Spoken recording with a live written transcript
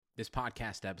This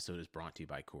podcast episode is brought to you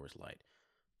by Coors Light.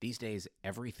 These days,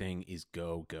 everything is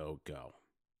go, go, go.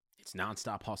 It's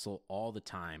nonstop hustle all the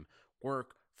time.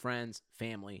 Work, friends,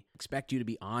 family expect you to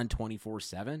be on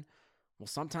 24/7. Well,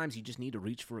 sometimes you just need to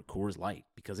reach for a Coors Light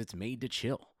because it's made to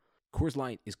chill. Coors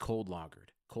Light is cold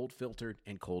lagered, cold filtered,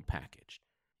 and cold packaged.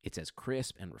 It's as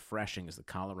crisp and refreshing as the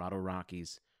Colorado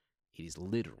Rockies. It is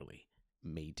literally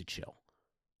made to chill.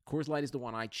 Coors Light is the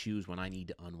one I choose when I need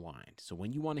to unwind. So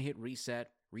when you want to hit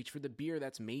reset, reach for the beer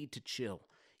that's made to chill.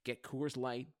 Get Coors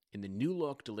Light in the new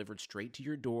look delivered straight to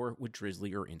your door with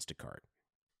Drizzly or Instacart.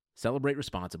 Celebrate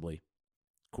responsibly.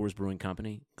 Coors Brewing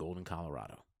Company, Golden,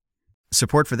 Colorado.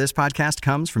 Support for this podcast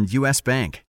comes from U.S.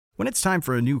 Bank. When it's time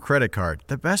for a new credit card,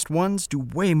 the best ones do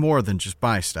way more than just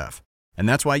buy stuff. And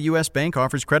that's why U.S. Bank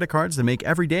offers credit cards that make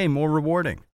every day more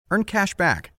rewarding. Earn cash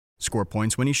back, score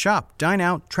points when you shop, dine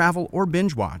out, travel, or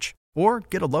binge watch, or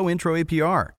get a low intro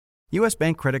APR. U.S.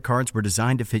 Bank credit cards were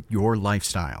designed to fit your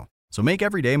lifestyle. So make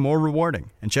every day more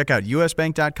rewarding and check out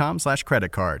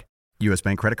usbank.com/credit card. U.S.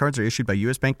 Bank credit cards are issued by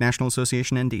U.S. Bank National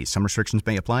Association ND. Some restrictions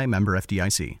may apply. Member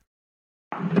FDIC.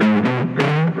 Well,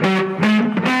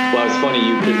 it's funny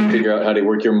you couldn't figure out how to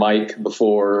work your mic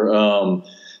before.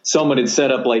 Someone had set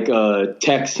up like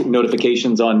text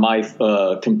notifications on my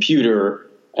computer,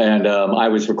 and I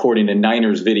was recording a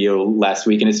Niners video last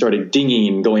week, and it started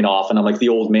dinging, going off, and I'm like the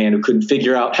old man who couldn't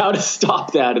figure out how to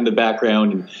stop that in the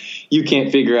background, and you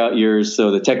can't figure out yours,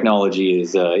 so the technology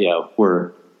is,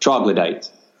 we're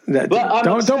troglodytes.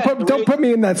 Don't put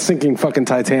me in that sinking fucking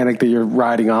Titanic that you're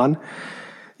riding on.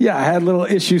 Yeah, I had a little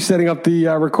issue setting up the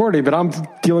recording, but I'm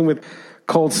dealing with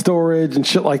cold storage and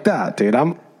shit like that, dude.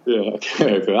 I'm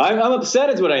upset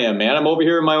is what I am, man. I'm over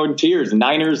here in my own tears.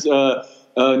 Niners,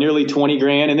 nearly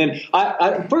 $20,000. And then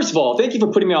I first of all, thank you for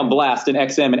putting me on blast in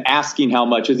XM and asking how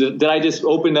much is it. Did I just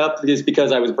open up just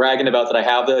because I was bragging about that I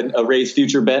have a raised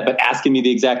future bet, but asking me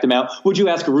the exact amount? Would you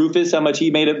ask Rufus how much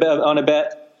he made on a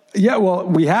bet? Yeah, well,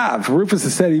 we have. Rufus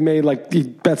has said he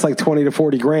bets like 20 to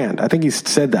 40 grand. I think he's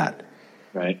said that.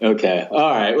 Right. Okay. All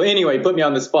right. Well, anyway, put me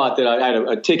on the spot that I had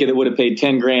a ticket that would have paid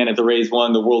 $10,000 if the Rays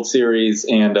won the World Series,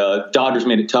 and Dodgers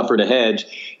made it tougher to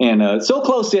hedge. And so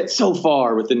close yet so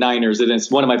far with the Niners. And as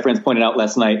one of my friends pointed out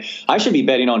last night, I should be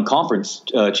betting on conference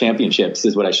championships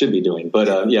is what I should be doing. But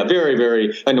very,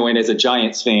 very annoying as a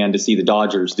Giants fan to see the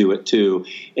Dodgers do it too.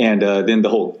 And then the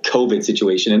whole COVID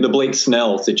situation and the Blake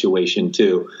Snell situation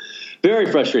too. Very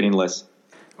frustrating, Liss.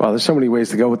 Well, there's so many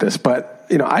ways to go with this, but,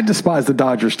 I despise the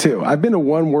Dodgers too. I've been to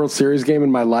one World Series game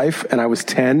in my life, and I was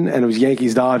 10, and it was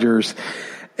Yankees-Dodgers.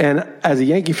 And as a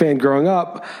Yankee fan growing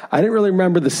up, I didn't really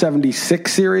remember the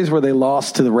 76 series where they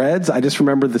lost to the Reds. I just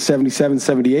remember the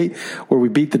 77-78 where we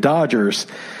beat the Dodgers.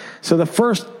 So the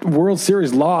first World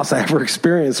Series loss I ever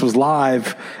experienced was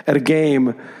live at a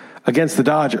game against the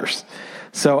Dodgers.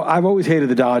 So I've always hated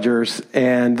the Dodgers,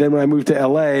 and then when I moved to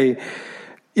L.A.,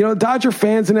 Dodger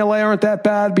fans in LA aren't that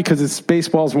bad because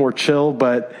baseball's more chill,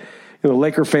 but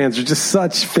Laker fans are just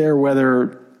such fair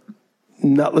weather,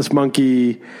 nutless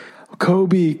monkey,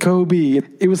 Kobe.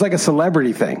 It was like a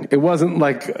celebrity thing. It wasn't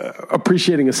like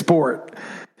appreciating a sport.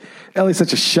 LA's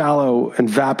such a shallow and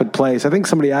vapid place. I think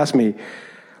somebody asked me,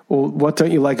 well, what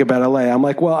don't you like about LA? I'm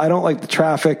like, well, I don't like the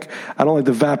traffic. I don't like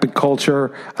the vapid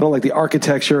culture. I don't like the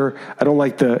architecture. I don't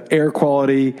like the air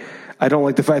quality. I don't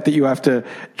like the fact that you have to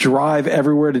drive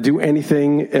everywhere to do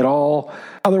anything at all.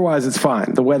 Otherwise, it's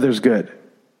fine. The weather's good.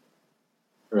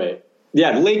 Right.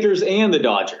 Yeah, the Lakers and the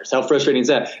Dodgers. How frustrating is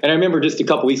that? And I remember just a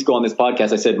couple weeks ago on this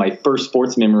podcast, I said my first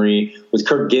sports memory was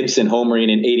Kirk Gibson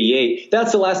homering in '88.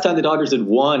 That's the last time the Dodgers had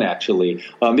won, actually.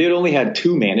 They had only had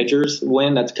two managers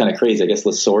win. That's kind of crazy. I guess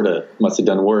Lasorda must have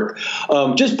done work.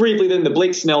 Just briefly, then, the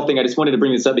Blake Snell thing, I just wanted to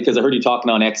bring this up because I heard you talking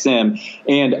on XM.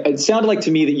 And it sounded like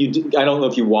to me that I don't know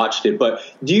if you watched it, but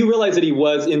do you realize that he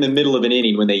was in the middle of an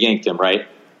inning when they yanked him, right?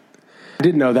 I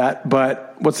didn't know that,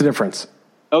 but what's the difference?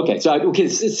 Okay, so it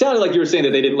sounded like you were saying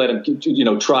that they didn't let him,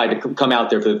 try to come out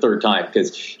there for the third time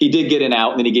because he did get an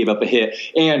out and then he gave up a hit.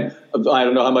 And I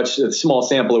don't know how much, a small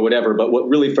sample or whatever, but what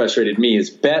really frustrated me is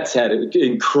Betts had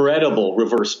incredible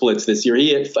reverse splits this year.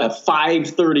 He hit a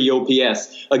 530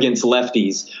 OPS against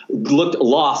lefties,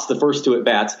 lost the first two at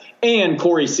bats, and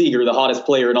Corey Seager, the hottest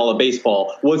player in all of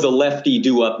baseball, was a lefty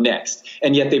due up next.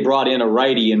 And yet they brought in a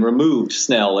righty and removed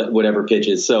Snell at whatever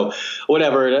pitches. So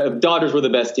whatever, Dodgers were the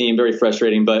best team, very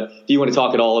frustrating. But do you want to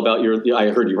talk at all about I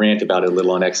heard you rant about it a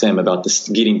little on XM about this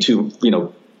getting to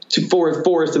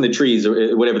forest in the trees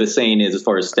or whatever the saying is as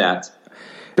far as stats.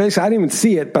 Basically, I didn't even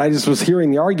see it, but I just was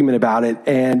hearing the argument about it.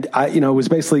 And it was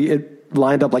basically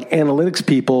lined up like analytics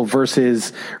people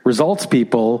versus results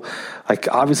people, like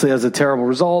obviously has a terrible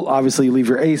result. Obviously you leave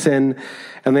your ace in,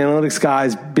 and the analytics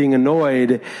guys being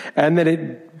annoyed. And then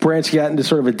it branched out into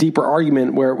sort of a deeper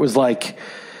argument where it was like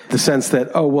the sense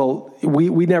that, oh, well,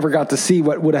 we never got to see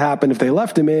what would have happened if they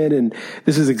left him in. And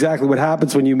this is exactly what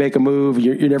happens when you make a move.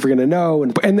 You're never going to know.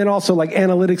 And then also like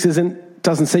analytics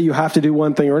doesn't say you have to do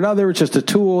one thing or another. It's just a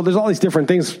tool. There's all these different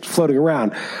things floating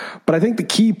around. But I think the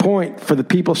key point for the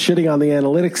people shitting on the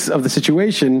analytics of the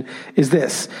situation is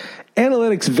this.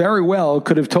 Analytics very well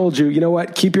could have told you, you know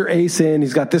what, keep your ace in.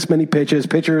 He's got this many pitches.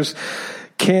 Pitchers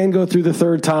can go through the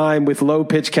third time with low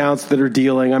pitch counts that are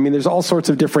dealing. I mean, there's all sorts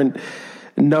of different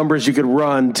numbers you could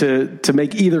run to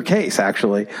make either case,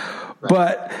 actually. Right.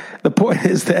 But the point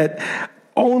is that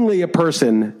only a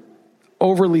person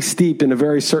overly steeped in a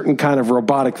very certain kind of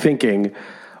robotic thinking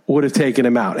would have taken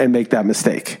him out and make that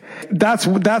mistake. That's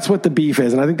what the beef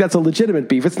is. And I think that's a legitimate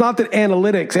beef. It's not that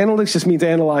analytics just means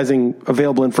analyzing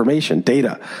available information,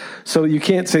 data. So you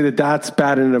can't say that that's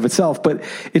bad in and of itself, but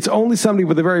it's only somebody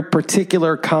with a very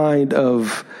particular kind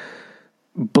of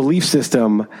belief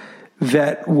system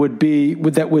that would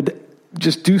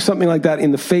just do something like that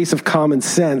in the face of common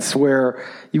sense, where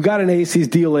you got an ace, he's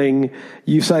dealing,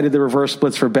 you cited the reverse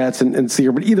splits for bets and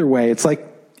Sear, but either way, it's like,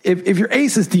 if your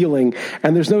ace is dealing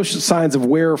and there's no signs of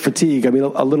wear or fatigue, I mean,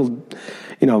 a little,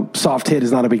 soft hit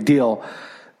is not a big deal.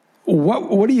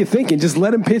 What are you thinking? Just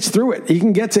let him pitch through it. He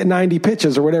can get to 90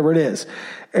 pitches or whatever it is.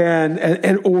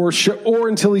 Or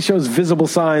until he shows visible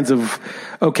signs of,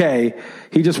 okay,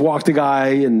 he just walked a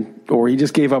guy or he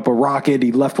just gave up a rocket.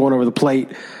 He left one over the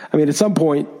plate. I mean, at some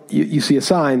point you see a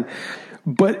sign,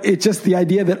 but it's just the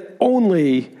idea that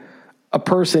only a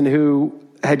person who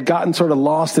had gotten sort of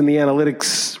lost in the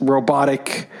analytics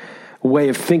robotic way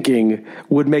of thinking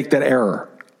would make that error.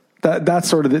 That's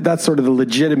sort of the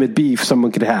legitimate beef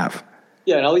someone could have.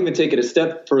 Yeah, and I'll even take it a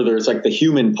step further. It's like the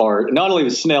human part. Not only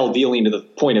was Snell dealing to the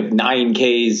point of 9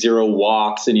 Ks, 0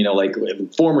 walks, and like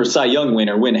former Cy Young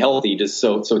winner, win healthy, just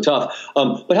so tough.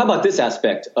 But how about this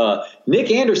aspect?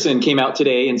 Nick Anderson came out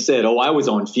today and said, "Oh, I was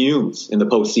on fumes in the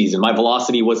postseason. My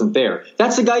velocity wasn't there."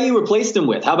 That's the guy you replaced him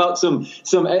with. How about some?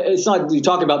 It's not, you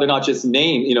talk about they're not just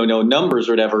no numbers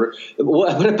or whatever.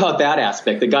 What about that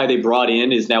aspect? The guy they brought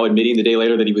in is now admitting the day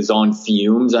later that he was on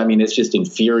fumes. I mean, it's just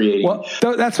infuriating. Well,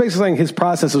 that's basically saying his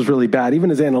process was really bad. Even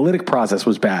his analytic process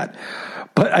was bad.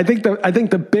 But I think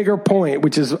the bigger point,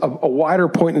 which is a wider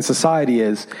point in society,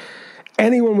 is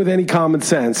anyone with any common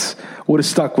sense would have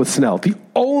stuck with Snell. The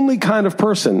only kind of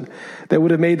person that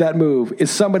would have made that move is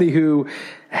somebody who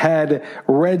had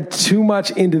read too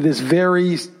much into this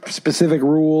very specific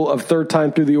rule of third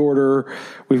time through the order.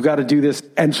 We've got to do this,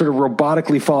 and sort of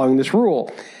robotically following this rule.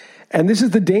 And this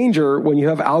is the danger when you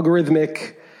have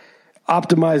algorithmic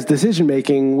optimized decision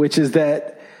making, which is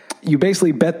that you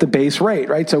basically bet the base rate,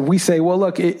 right? So we say, well,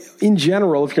 look, in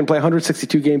general, if you're going to play a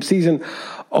 162 game season,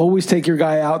 always take your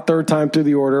guy out third time through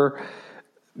the order,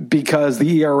 because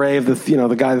the ERA of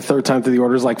the guy the third time through the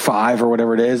order is like 5 or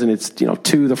whatever it is, and it's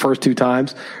 2 the first 2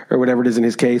 times or whatever it is in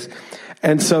his case.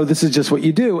 And so this is just what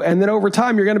you do. And then over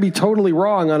time, you're going to be totally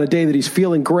wrong on a day that he's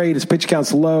feeling great. His pitch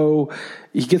count's low.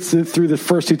 He gets through the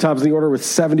first 2 times in the order with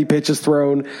 70 pitches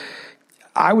thrown.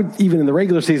 I would, even in the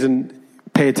regular season,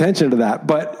 pay attention to that.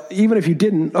 But even if you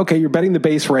didn't, okay, you're betting the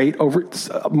base rate over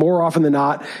more often than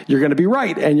not, you're going to be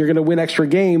right, and you're going to win extra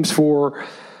games for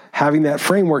having that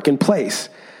framework in place.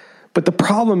 But the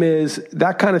problem is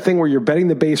that kind of thing where you're betting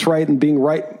the base rate and being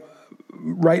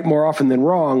right more often than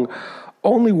wrong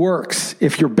only works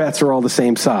if your bets are all the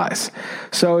same size.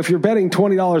 So if you're betting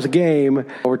 $20 a game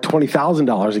or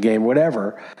 $20,000 a game,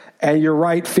 whatever, and you're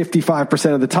right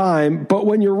 55% of the time, but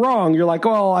when you're wrong, you're like,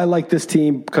 oh, I like this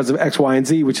team because of X, Y, and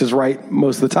Z, which is right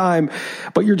most of the time,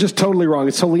 but you're just totally wrong.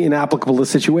 It's totally inapplicable to the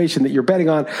situation that you're betting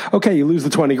on. Okay, you lose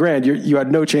the 20 grand. You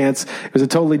had no chance. It was a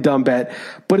totally dumb bet,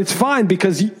 but it's fine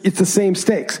because it's the same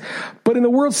stakes. But in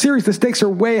the World Series, the stakes are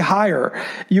way higher.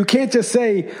 You can't just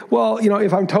say, well,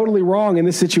 if I'm totally wrong in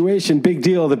this situation, big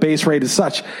deal, the base rate is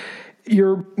such.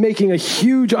 You're making a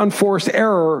huge unforced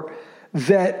error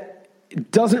that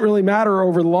doesn't really matter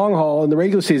over the long haul. In the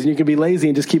regular season, you can be lazy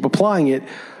and just keep applying it.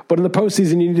 But in the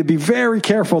postseason, you need to be very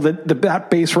careful that that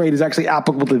base rate is actually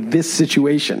applicable to this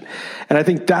situation. And I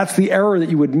think that's the error that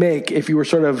you would make if you were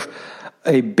sort of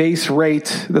a base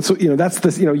rate.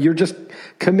 You're just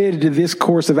committed to this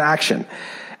course of action.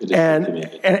 And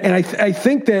I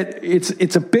think that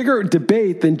it's a bigger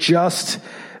debate than just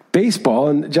baseball,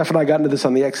 and Jeff and I got into this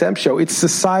on the XM show, it's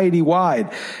society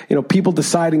wide. People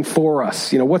deciding for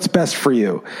us, what's best for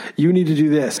you. You need to do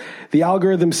this. The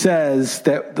algorithm says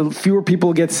that the fewer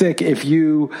people get sick if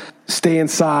you stay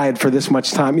inside for this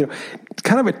much time. It's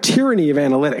kind of a tyranny of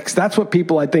analytics. That's what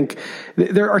people, I think,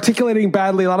 they're articulating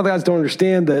badly. A lot of guys don't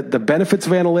understand the benefits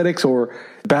of analytics or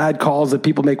bad calls that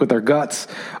people make with their guts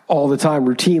all the time,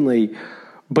 routinely.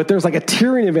 But there's like a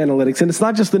tyranny of analytics, and it's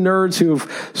not just the nerds who have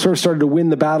sort of started to win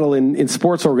the battle in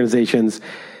sports organizations.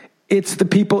 It's the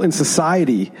people in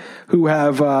society who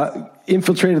have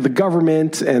infiltrated the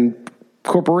government and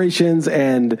corporations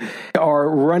and are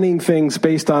running things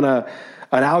based on an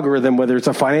algorithm, whether it's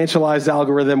a financialized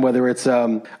algorithm, whether it's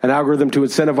an algorithm to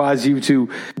incentivize you to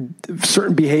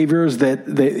certain behaviors that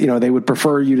they would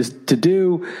prefer you to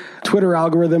do. Twitter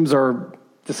algorithms are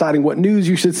deciding what news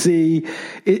you should see.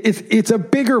 It's a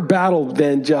bigger battle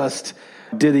than just,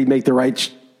 did he make the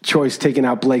right choice taking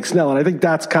out Blake Snell? And I think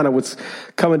that's kind of what's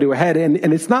coming to a head.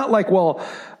 And it's not like, well,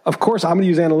 of course I'm going to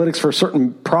use analytics for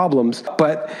certain problems,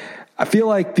 but I feel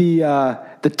like the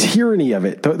tyranny of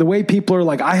it, the way people are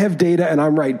like, I have data and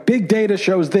I'm right. Big data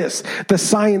shows this. The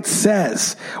science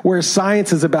says, whereas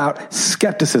science is about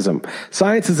skepticism.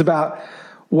 Science is about,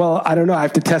 well, I don't know. I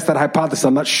have to test that hypothesis.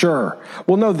 I'm not sure.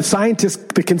 Well, no,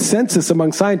 the consensus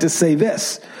among scientists say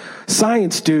this.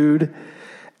 Science, dude.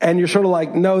 And you're sort of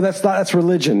like, no, that's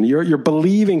religion. You're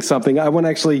believing something. I want to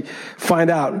actually find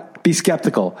out, be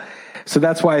skeptical. So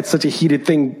that's why it's such a heated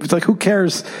thing. It's like, who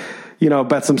cares,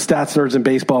 about some stats nerds in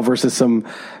baseball versus some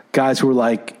guys who are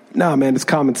like, no, man, it's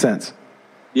common sense.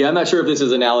 Yeah, I'm not sure if this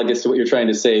is analogous to what you're trying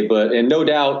to say, and no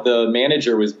doubt the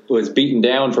manager was beaten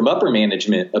down from upper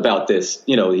management about this.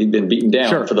 He'd been beaten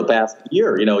down for the past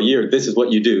year. This is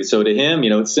what you do. So to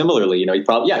him, similarly,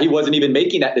 he wasn't even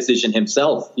making that decision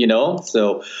himself.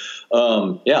 So,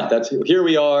 that's here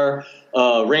we are.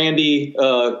 Randy,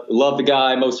 love the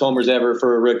guy, most homers ever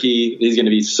for a rookie. He's going to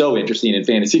be so interesting in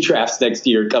fantasy drafts next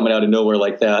year, coming out of nowhere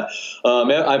like that.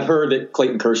 I've heard that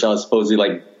Clayton Kershaw is supposedly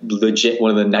like legit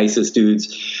one of the nicest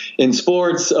dudes in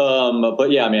sports.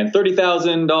 But yeah, man,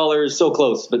 $30,000, so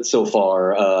close, but so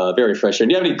far, very frustrating.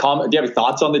 Do you have any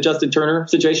thoughts on the Justin Turner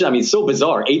situation? I mean, so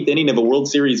bizarre. 8th inning of a World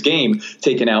Series game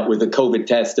taken out with a COVID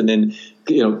test, and then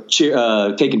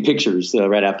taking pictures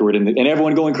right afterward, and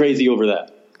everyone going crazy over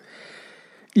that.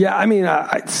 Yeah, I mean,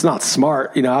 it's not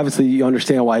smart. Obviously you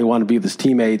understand why you want to be with his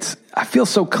teammates. I feel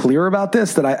so clear about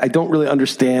this that I don't really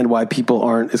understand why people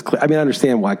aren't as clear. I mean, I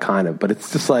understand why kind of, but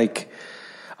it's just like,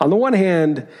 on the one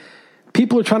hand,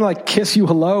 people are trying to like kiss you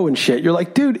hello and shit. You're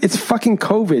like, dude, it's fucking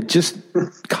COVID. Just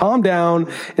calm down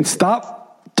and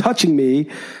stop touching me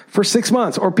for 6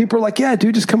 months. Or people are like, yeah,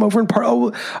 dude, just come over and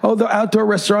party. Oh, the outdoor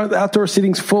restaurant, the outdoor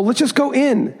seating's full. Let's just go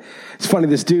in. It's funny,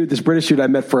 this British dude I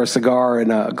met for a cigar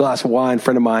and a glass of wine,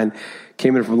 friend of mine,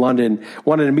 came in from London,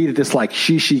 wanted to meet at this like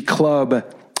shishi club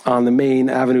on the main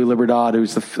Avenue Libertad,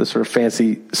 who's the sort of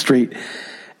fancy street.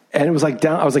 And it was like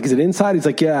down, I was like, is it inside? He's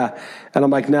like, yeah. And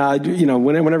I'm like, nah,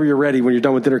 whenever you're ready, when you're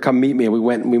done with dinner, come meet me. And we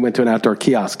went to an outdoor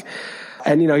kiosk.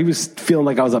 And, he was feeling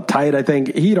like I was uptight, I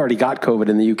think. He'd already got COVID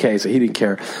in the UK, so he didn't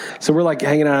care. So we're like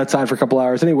hanging out outside for a couple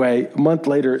hours. Anyway, a month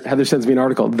later, Heather sends me an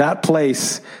article. That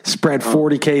place spread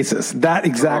 40 cases. That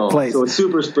exact place. So a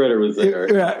super spreader was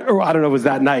there. Or I don't know, it was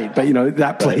that night, but,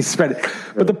 that place spread it.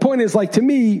 But the point is, like, to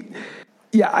me,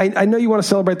 yeah, I know you want to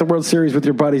celebrate the World Series with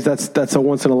your buddies. That's a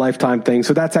once-in-a-lifetime thing.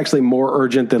 So that's actually more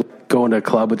urgent than going to a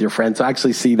club with your friends. So I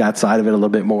actually see that side of it a little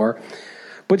bit more.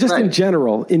 But just in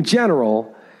general,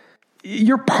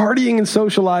 you're partying and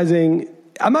socializing.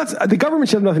 The government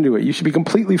should have nothing to do with it. You should be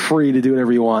completely free to do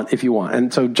whatever you want if you want.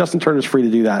 And so Justin Turner's free to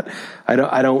do that. I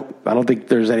don't think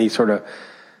there's any sort of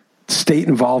state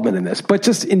involvement in this. But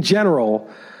just in general,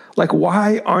 like,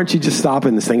 why aren't you just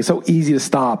stopping this thing? It's so easy to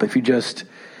stop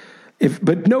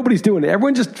but nobody's doing it.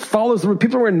 Everyone just follows.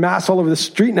 People are wearing masks all over the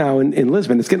street now in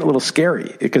Lisbon. It's getting a little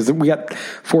scary because we got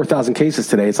 4,000 cases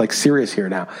today. It's like serious here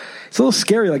now. It's a little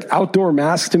scary. Like, outdoor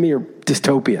masks to me are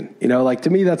dystopian. Like,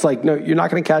 to me, that's like, no, you're not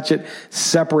going to catch it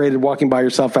separated walking by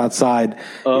yourself outside.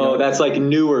 Oh, that's like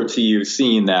newer to you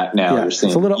seeing that now. Yeah, it's a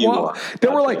little,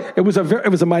 there were like, it was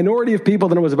a minority of people,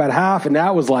 then it was about half, and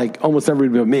now it was like almost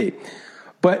everybody but me.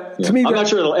 But to me, I'm not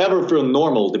sure it'll ever feel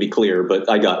normal, to be clear, but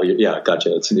I got you. Yeah,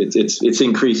 gotcha. It's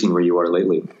increasing where you are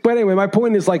lately. But anyway, my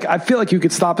point is, like, I feel like you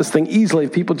could stop this thing easily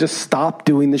if people just stop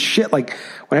doing this shit. Like,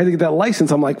 when I had to get that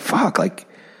license, I'm like, fuck, like,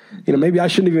 maybe I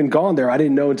shouldn't have even gone there. I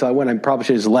didn't know until I went. I probably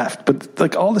should have just left. But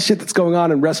like, all the shit that's going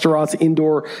on in restaurants,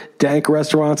 indoor dank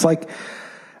restaurants, like,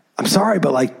 I'm sorry,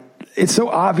 but like, it's so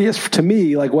obvious to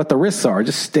me, like, what the risks are.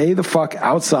 Just stay the fuck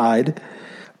outside.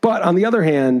 But on the other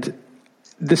hand,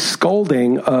 the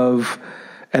scolding of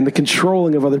and the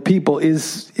controlling of other people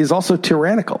is also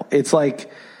tyrannical. It's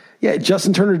like, yeah,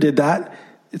 Justin Turner did that.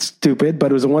 It's stupid,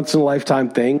 but it was a once in a lifetime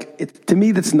thing. To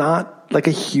me, that's not like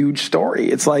a huge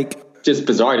story. It's like just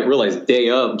bizarre. I didn't realize day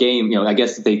of game, I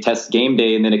guess they test game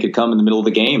day and then it could come in the middle of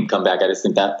the game, come back. I just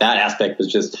think that aspect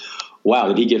was just, wow,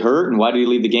 did he get hurt? And why did he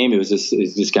leave the game? It was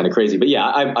just kind of crazy. But yeah,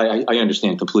 I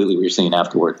understand completely what you're saying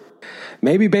afterward.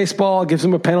 Maybe baseball gives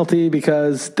them a penalty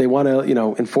because they want to,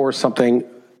 enforce something.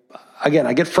 Again,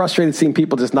 I get frustrated seeing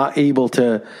people just not able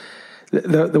to.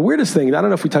 The weirdest thing, I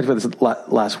don't know if we talked about this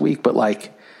last week, but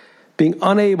like being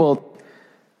unable to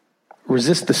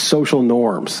resist the social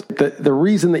norms. The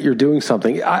reason that you're doing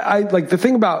something, I like the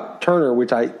thing about Turner,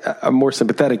 which I'm more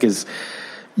sympathetic, is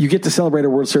you get to celebrate a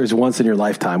World Series once in your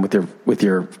lifetime with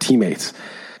your teammates.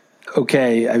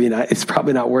 Okay, I mean, it's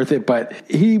probably not worth it, but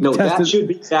that should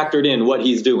be factored in what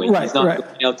he's doing. Right, he's not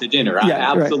going out to dinner.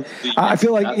 Yeah, absolutely. Right. I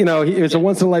feel like, it's a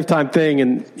once in a lifetime thing,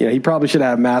 and he probably should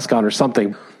have a mask on or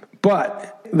something.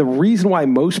 But the reason why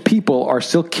most people are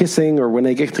still kissing, or when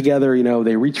they get together,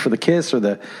 they reach for the kiss or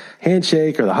the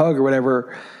handshake or the hug or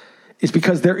whatever, is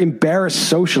because they're embarrassed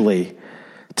socially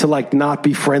to like not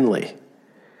be friendly.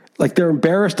 Like they're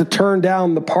embarrassed to turn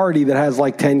down the party that has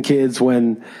like 10 kids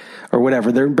or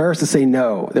whatever. They're embarrassed to say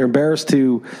no. They're embarrassed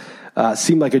to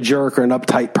seem like a jerk or an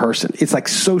uptight person. It's like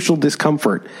social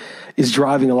discomfort is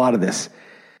driving a lot of this.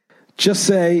 Just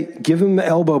give them the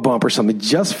elbow bump or something.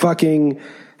 Just fucking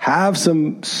have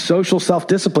some social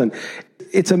self-discipline.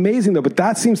 It's amazing though, but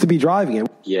that seems to be driving it.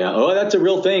 Yeah. Oh, that's a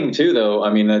real thing too, though.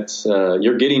 I mean, that's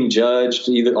you're getting judged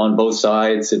either on both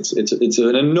sides. It's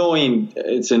an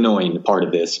annoying part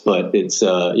of this, but it's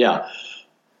yeah.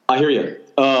 I hear you.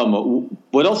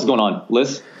 What else is going on,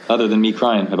 Liss, other than me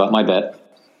crying about my bet?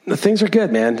 The things are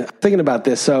good, man. I'm thinking about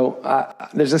this. So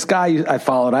there's this guy I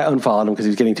followed. I unfollowed him because he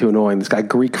was getting too annoying. This guy,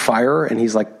 Greek Fire, and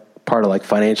he's like part of like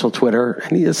financial Twitter,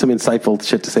 and he has some insightful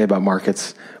shit to say about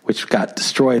markets, which got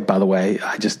destroyed, by the way.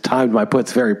 I just timed my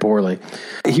puts very poorly.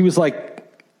 He was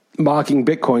like mocking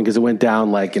Bitcoin because it went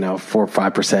down like 4 or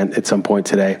 5% at some point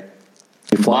today.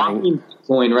 Mocking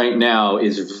Bitcoin right now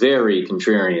is very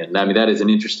contrarian. I mean, that is an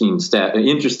interesting side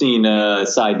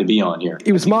to be on here.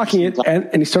 He was mocking it,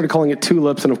 and he started calling it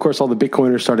tulips, and of course all the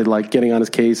Bitcoiners started like getting on his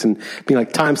case and being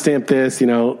like, timestamp this,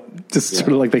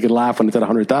 sort of like they could laugh when it's at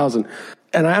 100,000.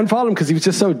 And I unfollowed him because he was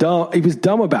just so dumb. He was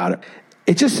dumb about it.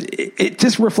 It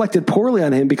just reflected poorly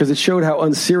on him because it showed how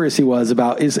unserious he was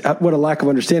about what a lack of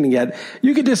understanding he had.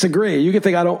 You could disagree. You could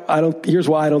think, I don't, here's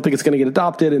why I don't think it's going to get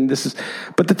adopted. And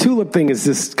but the tulip thing is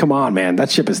just, come on, man, that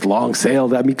ship is long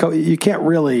sailed. I mean, you can't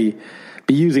really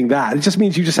be using that. It just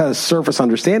means you just had a surface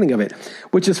understanding of it,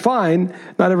 which is fine.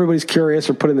 Not everybody's curious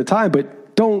or put in the time,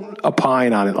 but don't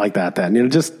opine on it like that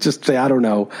then. Just say, I don't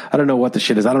know. I don't know what the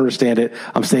shit is. I don't understand it.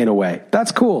 I'm staying away.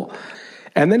 That's cool.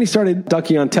 And then he started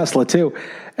ducking on Tesla too.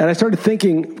 And I started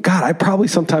thinking, God, I probably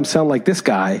sometimes sound like this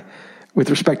guy with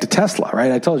respect to Tesla,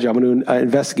 right? I told you I'm going to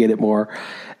investigate it more.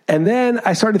 And then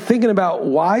I started thinking about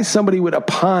why somebody would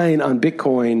opine on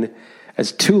Bitcoin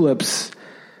as tulips.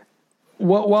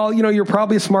 Well, you're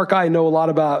probably a smart guy, know a lot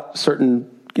about certain,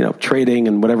 trading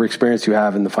and whatever experience you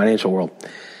have in the financial world.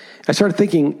 I started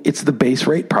thinking it's the base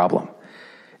rate problem.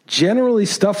 Generally,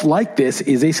 stuff like this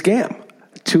is a scam.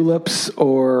 Tulips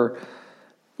or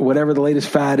whatever the latest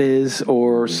fad is,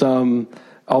 or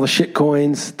all the shit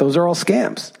coins, those are all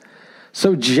scams.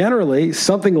 So generally,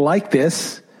 something like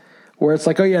this, where it's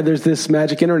like, oh yeah, there's this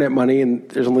magic internet money, and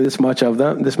there's only this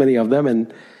many of them,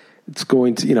 and it's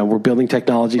going to, we're building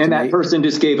technology. And that person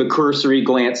just gave a cursory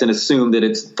glance and assumed that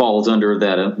it falls under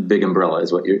that big umbrella,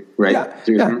 is what you're, right?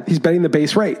 Yeah. He's betting the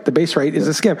base rate. The base rate is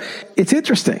a scam. It's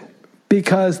interesting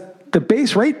because the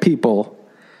base rate people,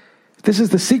 this is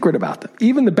the secret about them.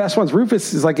 Even the best ones,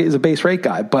 Rufus is a base rate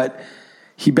guy, but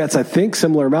he bets, I think,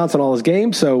 similar amounts on all his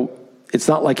games. So it's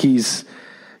not like he's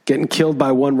getting killed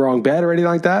by one wrong bet or anything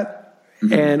like that.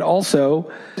 Mm-hmm. And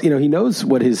also, he knows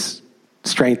what his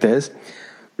strength is.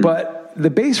 Mm-hmm. But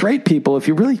the base rate people, if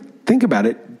you really think about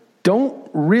it, don't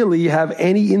really have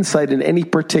any insight in any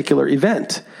particular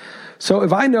event. So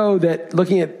if I know that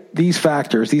looking at these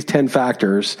factors, these 10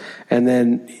 factors, and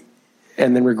then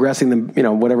regressing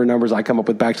them, whatever numbers I come up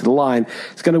with back to the line,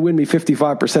 it's going to win me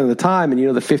 55% of the time. And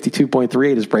the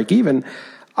 52.38 is break even.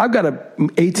 I've got an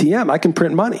ATM. I can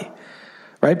print money,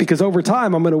 right? Because over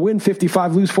time, I'm going to win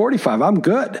 55, lose 45. I'm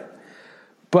good.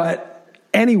 But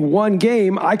any one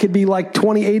game, I could be like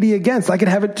 20-80 against. I could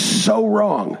have it so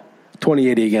wrong.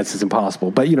 20-80 against is impossible,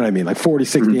 but you know what I mean? Like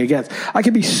 40-60 against. I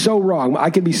could be so wrong.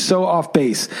 I could be so off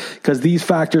base because these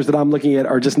factors that I'm looking at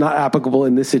are just not applicable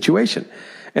in this situation.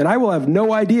 And I will have no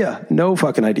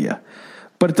fucking idea.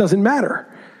 But it doesn't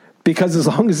matter Because as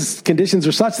long as conditions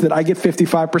are such that I get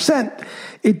 55%,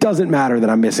 it doesn't matter that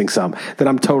I'm missing some, that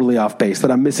I'm totally off base, that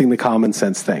I'm missing the common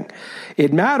sense thing.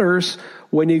 It matters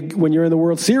when you're in the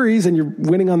World Series and you're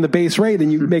winning on the base rate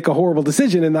and you make a horrible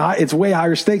decision, and it's way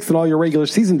higher stakes than all your regular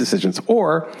season decisions.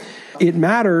 Or it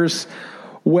matters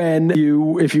when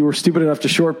if you were stupid enough to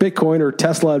short Bitcoin or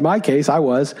Tesla, in my case, I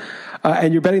was,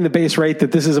 and you're betting the base rate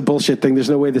that this is a bullshit thing. There's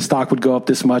no way the stock would go up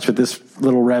this much with this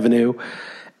little revenue.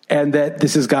 And that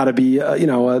this has got to be,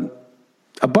 a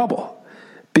bubble,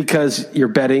 because you're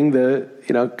betting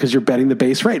the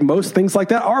base rate. Most things like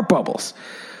that are bubbles.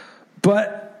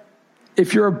 But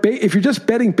if you're just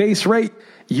betting base rate,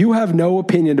 you have no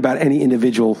opinion about any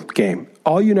individual game.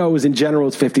 All you know is in general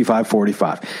it's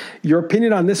 55-45. Your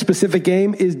opinion on this specific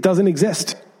game doesn't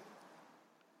exist.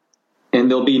 And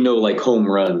there'll be no like home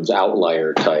runs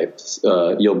outlier types.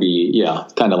 You'll be,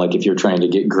 kind of like if you're trying to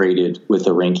get graded with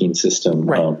a ranking system.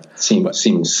 Right.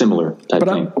 Seems similar type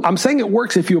thing. I'm saying it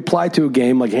works if you apply to a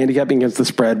game like handicapping against the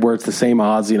spread, where it's the same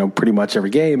odds, pretty much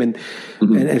every game, and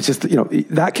it's just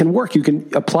that can work. You can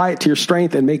apply it to your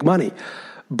strength and make money.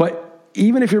 But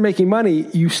even if you're making money,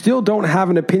 you still don't have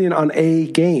an opinion on a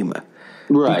game.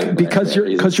 Right. Because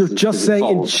you're just saying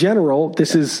in general,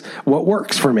 this is what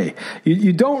works for me.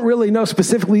 You don't really know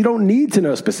specifically. You don't need to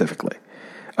know specifically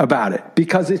about it,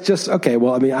 because it's just, okay,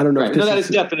 well, I mean, I don't know. Right. That is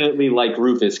definitely like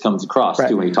Rufus comes across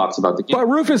too when he talks about the game. But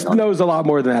Rufus knows a lot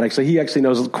more than that, actually. He actually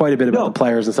knows quite a bit about the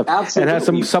players and stuff. Absolutely. And has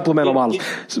some supplemental models.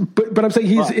 But I'm saying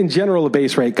he's in general a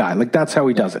base rate guy. Like that's how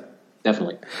he does it.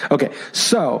 Definitely. Okay.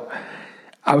 So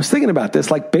I was thinking about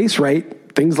this, like base rate.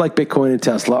 Things like Bitcoin and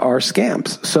Tesla are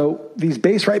scams. So these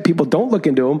base rate people, don't look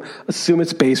into them, assume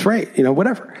it's base rate,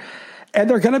 whatever. And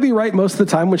they're going to be right most of the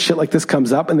time when shit like this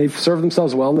comes up, and they've served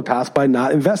themselves well in the past by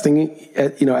not investing,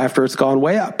 after it's gone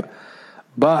way up.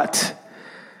 But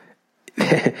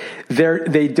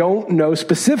they don't know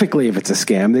specifically if it's a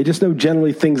scam. They just know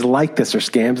generally things like this are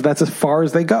scams. That's as far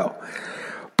as they go.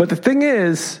 But the thing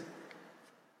is,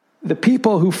 the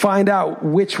people who find out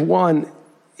which one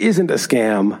isn't a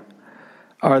scam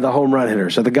are the home run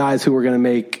hitters, are the guys who are going to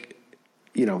make,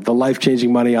 the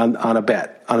life-changing money on a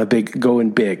bet, on a big,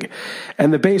 going big.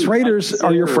 And the base raters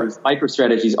are your friends.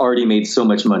 MicroStrategy's already made so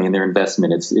much money in their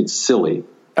investment. It's silly.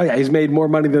 Oh yeah, he's made more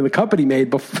money than the company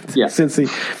made since he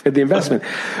did the investment.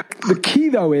 The key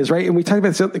though is, right, and we talked about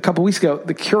this a couple of weeks ago,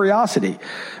 the curiosity.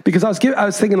 Because I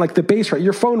was thinking like the base rate,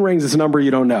 your phone rings, it's a number you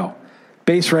don't know.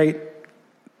 Base rate,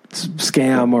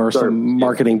 scam or some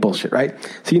marketing bullshit, right?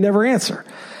 So you never answer.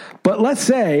 But let's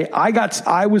say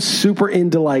I was super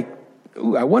into like,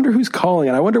 I wonder who's calling,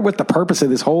 and I wonder what the purpose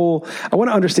of this whole, I want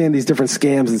to understand these different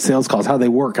scams and sales calls, how they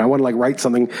work. I want to like write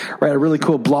a really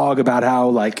cool blog about how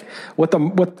like, what the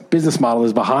business model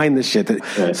is behind this shit.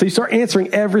 So you start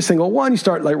answering every single one. You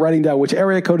start like writing down which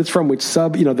area code it's from, which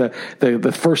sub,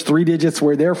 the first 3 digits,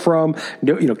 where they're from,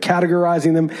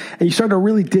 categorizing them, and you start to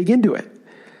really dig into it.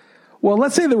 Well,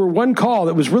 let's say there were one call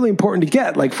that was really important to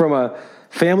get, like from a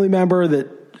family member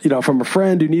that, from a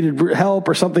friend who needed help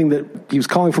or something, that he was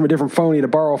calling from a different phone, he had to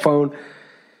borrow a phone.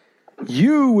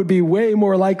 You would be way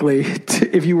more likely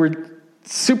to, if you were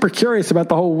super curious about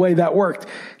the whole way that worked,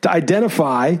 to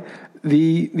identify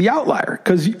the outlier,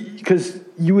 because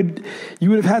you would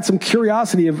have had some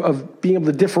curiosity of being able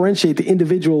to differentiate the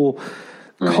individual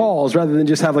calls rather than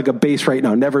just have like a base rate.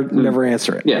 No, never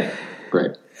answer it. Yeah,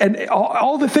 right. And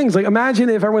all the things, like imagine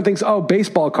if everyone thinks,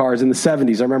 baseball cards in the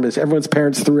 70s. I remember this. Everyone's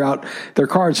parents threw out their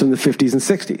cards from the 50s and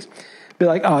 60s. Be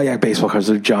like, oh yeah, baseball cards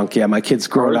are junk. Yeah, my kids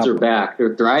growing up. Cards are back.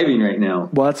 They're thriving right now.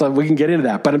 Well, that's we can get into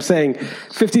that. But I'm saying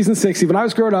 50s and 60s. When I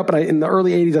was growing up, and in the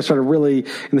early 80s, I started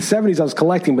in the 70s, I was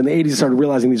collecting, but in the 80s, I started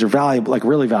realizing these are valuable, like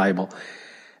really valuable.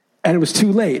 And it was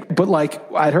too late. But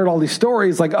like, I'd heard all these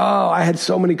stories like, I had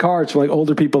so many cards from like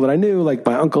older people that I knew, like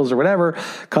my uncles or whatever,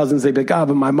 cousins. They'd be like,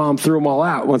 but my mom threw them all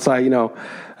out once I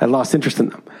lost interest in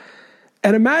them.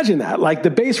 And imagine that, like the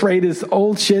base rate is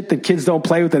old shit that kids don't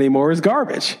play with anymore is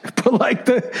garbage. But like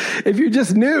if you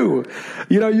just knew,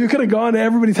 you could have gone to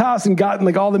everybody's house and gotten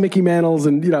like all the Mickey Mantles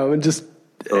and, and just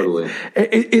totally.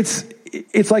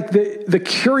 It's like the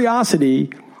curiosity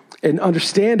and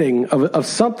understanding of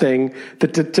something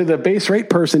that to the base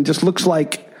rate person just looks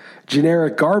like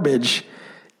generic garbage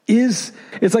it's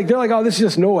like, they're like, this is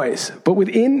just noise. But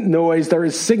within noise, there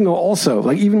is signal also.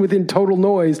 Like even within total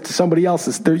noise to somebody else,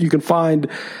 there you can find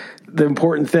the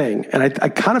important thing. And I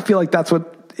kind of feel like that's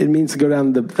what it means to go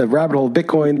down the rabbit hole of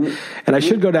Bitcoin. And I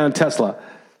should go down Tesla.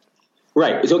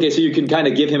 Right. It's okay. So you can kind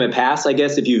of give him a pass, I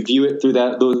guess, if you view it through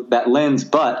that lens.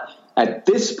 But at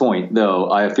this point,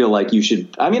 though, I feel like you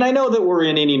should. I mean, I know that we're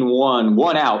in inning one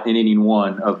out in inning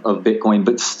one of Bitcoin,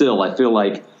 but still, I feel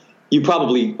like you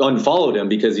probably unfollowed him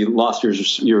because you lost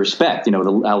your respect,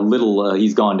 how little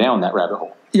he's gone down that rabbit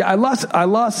hole. Yeah, I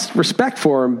lost respect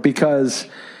for him because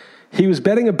he was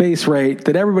betting a base rate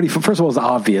that everybody, first of all, is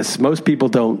obvious. Most people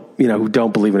don't, who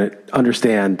don't believe in it,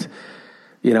 understand,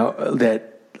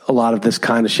 that a lot of this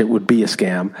kind of shit would be a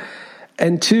scam.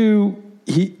 And two,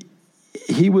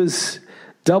 he was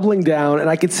doubling down, and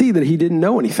I could see that he didn't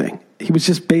know anything. He was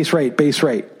just base rate.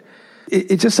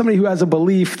 It's just somebody who has a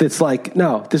belief that's like,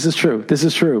 no, this is true.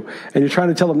 And you're trying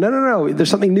to tell them, no, there's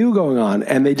something new going on.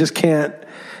 And they just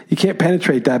you can't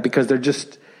penetrate that because they're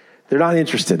not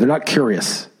interested. They're not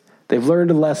curious. They've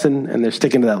learned a lesson and they're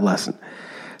sticking to that lesson.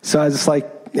 So I was just like,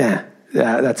 yeah,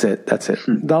 that's it.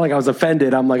 Not like I was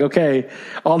offended. I'm like, okay,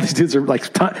 all these dudes are like,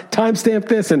 timestamp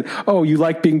this, and you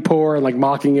like being poor, and like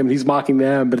mocking him, he's mocking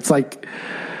them. But it's like,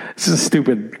 it's just a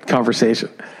stupid conversation.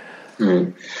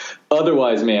 Mm.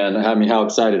 Otherwise, man, I mean, how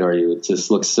excited are you? It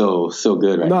just looks so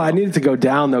good right now. No, I needed to go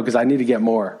down though, because I need to get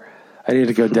more. I need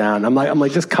to go down. I'm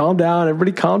like, just calm down.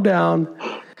 Everybody calm down.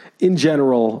 In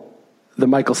general, the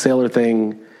Michael Saylor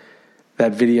thing,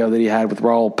 that video that he had with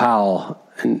Raul Powell,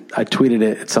 and I tweeted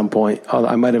it at some point.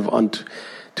 I might have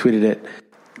untweeted it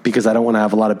because I don't want to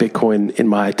have a lot of Bitcoin in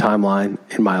my timeline,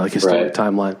 in my historic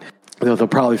timeline. They'll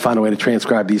probably find a way to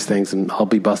transcribe these things, and I'll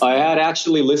be busted. I had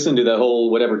actually listened to the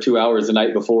whole 2 hours the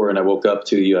night before, and I woke up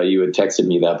to you had texted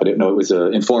me that, but it was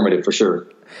informative for sure.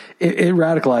 It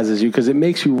radicalizes you because it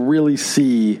makes you really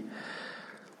see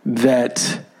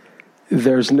that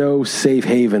there's no safe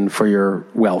haven for your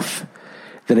wealth.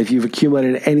 That if you've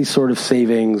accumulated any sort of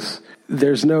savings,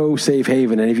 there's no safe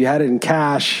haven. And if you had it in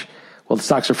cash, well, the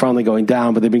stocks are finally going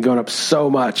down, but they've been going up so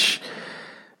much.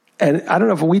 And I don't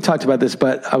know if we talked about this,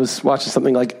 but I was watching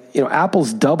something like,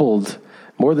 Apple's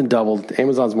more than doubled.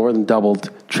 Amazon's more than doubled,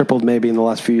 tripled maybe in the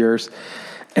last few years.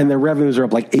 And their revenues are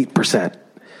up like 8%.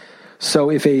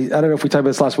 So I don't know if we talked about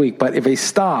this last week, but if a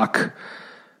stock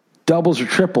doubles or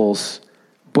triples,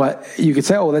 but you could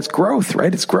say, that's growth,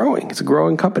 right? It's growing. It's a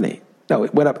growing company. No,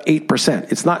 it went up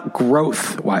 8%. It's not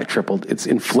growth why it tripled. It's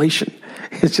inflation.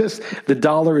 It's just the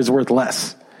dollar is worth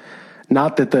less.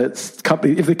 Not that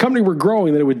if the company were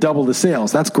growing, then it would double the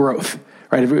sales. That's growth,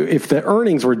 right? If the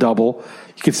earnings were double,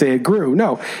 you could say it grew.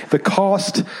 No, the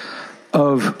cost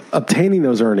of obtaining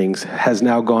those earnings has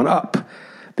now gone up.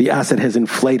 The asset has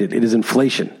inflated. It is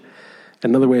inflation.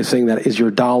 Another way of saying that is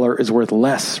your dollar is worth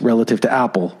less relative to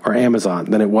Apple or Amazon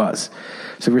than it was.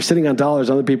 So if you're sitting on dollars,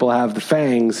 other people have the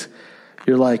fangs,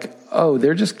 you're like,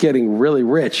 they're just getting really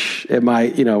rich at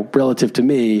my, relative to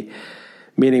me,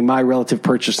 meaning my relative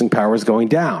purchasing power is going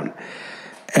down.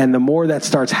 And the more that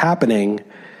starts happening,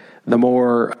 the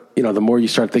more you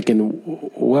start thinking,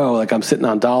 whoa, like I'm sitting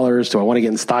on dollars. Do I want to get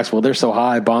in stocks? Well, they're so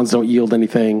high. Bonds don't yield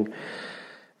anything.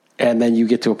 And then you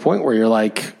get to a point where you're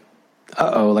like,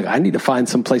 like I need to find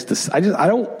some place to, I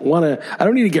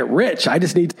don't need to get rich. I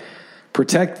just need to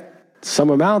protect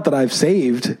some amount that I've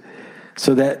saved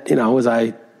so that, as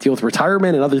I deal with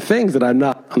retirement and other things that I'm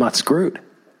not screwed.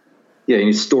 Yeah,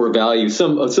 you store value.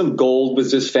 Some gold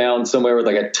was just found somewhere with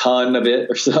like a ton of it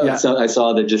or so. Yeah. I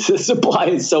saw that just the supply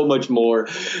is so much more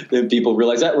than people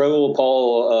realize. That Raul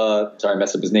Paul, sorry, I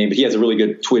messed up his name, but he has a really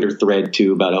good Twitter thread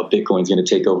too about how Bitcoin's going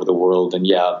to take over the world. And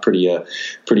yeah,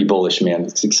 pretty bullish, man.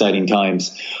 It's exciting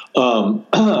times.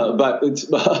 But it's,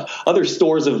 other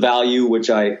stores of value, which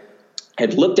I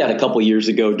had looked at a couple years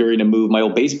ago during a move, my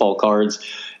old baseball cards.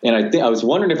 And I was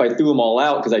wondering if I threw them all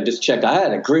out because I just checked. I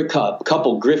had a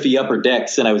couple Griffey upper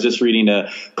decks, and I was just reading a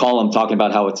column talking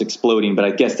about how it's exploding. But I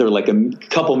guess there are like a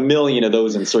couple million of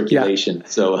those in circulation. Yeah.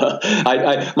 So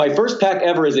my first pack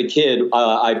ever as a kid,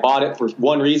 I bought it for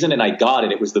one reason, and I got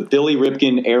it. It was the Billy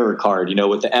Ripken error card,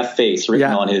 with the F face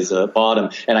written on his bottom.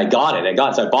 And I got it.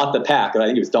 So I bought the pack. I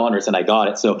think it was Donruss, and I got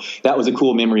it. So that was a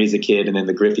cool memory as a kid, and then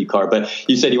the Griffey card. But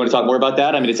you said you want to talk more about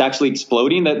that? I mean, it's actually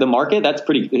exploding, the market. That's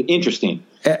pretty interesting.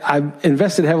 I've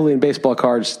invested heavily in baseball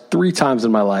cards 3 times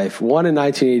in my life. One in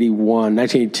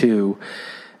 1982,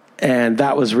 and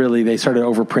that was really, they started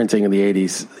overprinting in the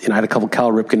 80s. I had a couple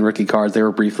Cal Ripken rookie cards. They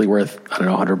were briefly worth,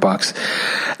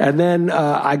 $100. And then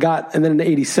and then in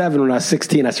 87, when I was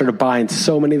 16, I started buying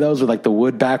so many of those with like the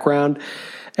wood background.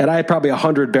 And I had probably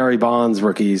 100 Barry Bonds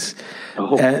rookies.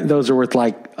 Oh. And those are worth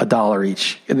like $1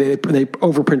 each. And they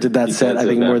overprinted that set, I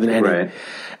think, more than any. Right.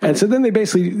 And so then they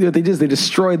basically, they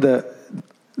destroyed the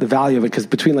value of it, because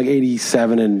between like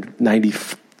 87 and 90,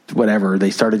 whatever, they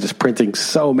started just printing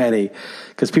so many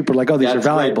because people were like, these are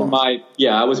valuable. Right.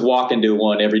 I was walking to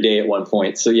one every day at one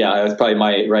point. So yeah, it was probably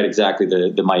my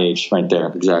age right there.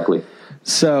 Exactly.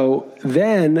 So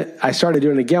then I started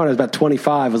doing it again when I was about 25.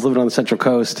 I was living on the Central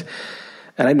Coast.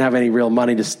 And I didn't have any real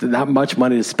money not much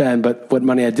money to spend, but what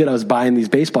money I did, I was buying these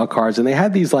baseball cards, and they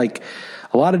had these like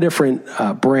a lot of different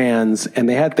brands, and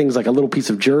they had things like a little piece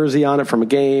of jersey on it from a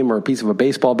game, or a piece of a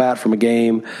baseball bat from a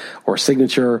game, or a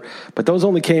signature. But those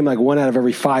only came like one out of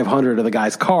every 500 of the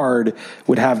guy's card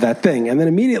would have that thing. And then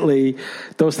immediately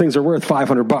those things are worth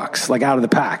 $500, like out of the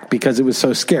pack, because it was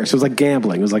so scarce. It was like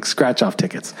gambling. It was like scratch off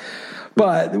tickets.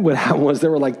 But what happened was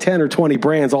there were like 10 or 20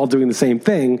 brands all doing the same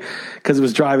thing because it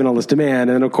was driving all this demand.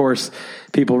 And then, of course,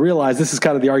 people realize this is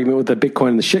kind of the argument with the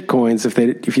Bitcoin and the shit coins. If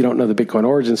you don't know the Bitcoin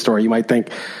origin story, you might think,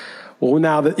 well,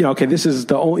 now that, okay, this is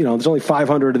the only, there's only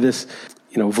 500 of this,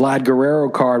 Vlad Guerrero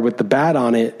card with the bat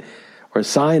on it, or a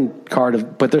signed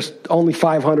card but there's only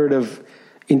 500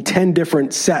 in 10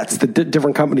 different sets that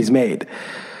different companies made.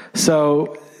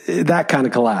 So that kind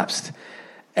of collapsed.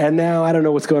 And now I don't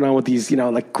know what's going on with these,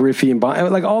 like Griffey and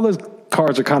Bond. Like all those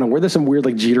cards are kind of weird. There's some weird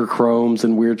like Jeter Chromes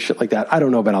and weird shit like that. I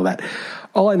don't know about all that.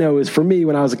 All I know is for me,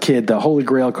 when I was a kid, the Holy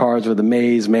Grail cards were the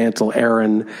Mays, Mantle,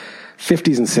 Aaron,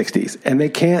 50s and 60s. And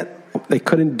they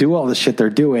couldn't do all the shit they're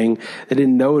doing. They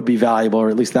didn't know it would be valuable, or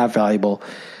at least that valuable.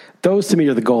 Those to me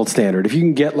are the gold standard. If you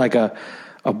can get like a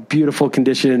beautiful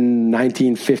condition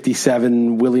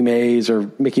 1957 Willie Mays or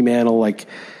Mickey Mantle, like,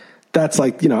 that's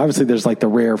like, obviously there's like the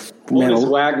rare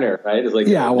Honus Wagner, right? It's like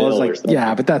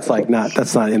but that's like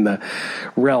that's not in the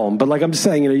realm. But like I'm just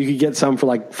saying, you could get some for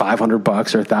like $500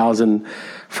 or $1,000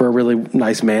 for a really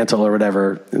nice Mantle or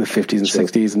whatever in the 50s and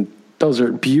 60s, and those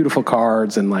are beautiful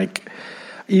cards. And like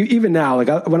even now, like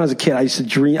when I was a kid, I used to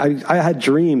dream. I had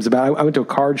dreams about. I went to a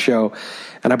card show,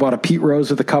 and I bought a Pete Rose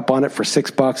with a cup on it for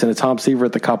 $6, and a Tom Seaver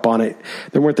with the cup on it.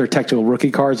 They weren't their technical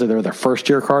rookie cards; they were their first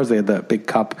year cards. They had the big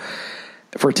cup.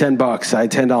 For $10, I had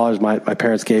 $10 my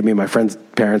parents gave me. My friend's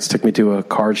parents took me to a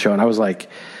card show, and I was like,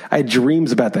 I had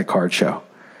dreams about that card show.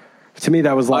 To me,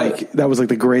 that was like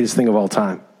the greatest thing of all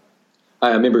time.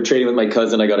 I remember trading with my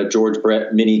cousin. I got a George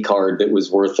Brett mini card that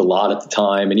was worth a lot at the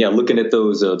time. And looking at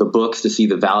those, the books to see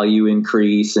the value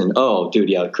increase. And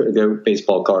their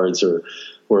baseball cards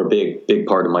were a big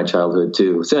part of my childhood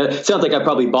too. So it sounds like I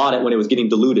probably bought it when it was getting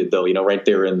diluted though, right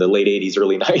there in the late 80s,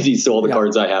 early 90s. So all the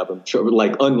cards I have, I'm sure,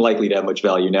 like unlikely to have much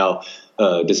value now,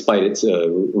 despite its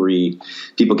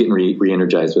people getting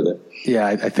re-energized with it. Yeah,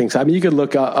 I think so. I mean, you could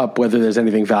look up whether there's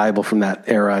anything valuable from that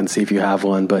era and see if you have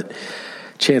one, but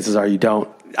chances are you don't.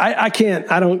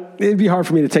 It'd be hard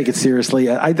for me to take it seriously.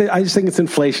 I just think it's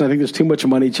inflation. I think there's too much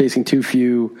money chasing too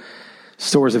few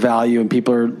stores of value, and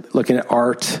people are looking at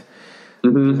art.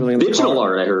 Mm-hmm. Digital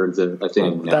art, I heard, is a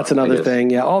thing. That's another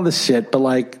thing. Yeah, all this shit. But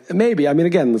like, maybe, I mean,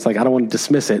 again, it's like, I don't want to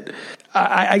dismiss it.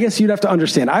 I guess you'd have to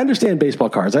understand. I understand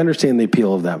baseball cards. I understand the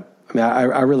appeal of them. I mean,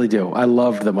 I really do. I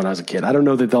loved them when I was a kid. I don't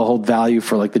know that they'll hold value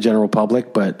for like the general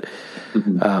public, but this,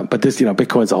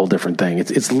 Bitcoin's a whole different thing.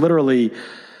 It's literally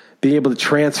being able to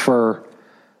transfer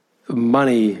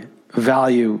money,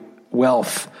 value,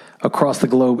 wealth across the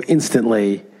globe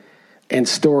instantly and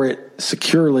store it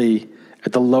securely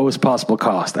at the lowest possible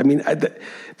cost. I mean,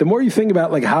 the more you think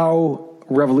about like how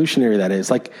revolutionary that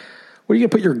is, like, where are you going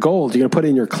to put your gold? You're going to put it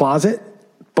in your closet?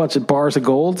 Bunch of bars of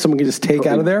gold someone can just take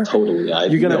out of there? Totally. How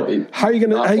are you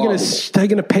going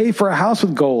to pay for a house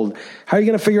with gold? How are you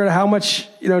going to figure out how much,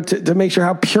 to make sure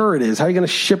how pure it is? How are you going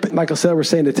to ship it? Michael Saylor was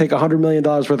saying to take $100 million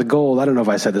worth of gold. I don't know if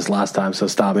I said this last time, so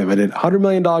stop me. But $100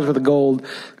 million worth of gold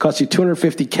costs you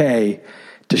 $250K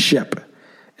to ship.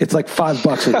 It's like $5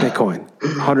 with Bitcoin,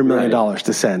 $100 million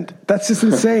to send. That's just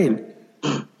insane.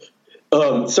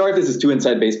 Sorry if this is too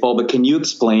inside baseball, but can you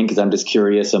explain, because I'm just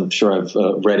curious, I'm sure I've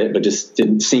read it, but just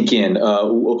didn't sink in,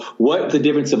 what the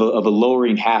difference of a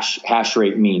lowering hash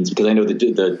rate means? Because I know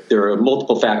that there are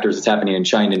multiple factors that's happening in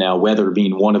China now, weather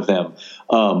being one of them.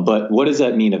 But what does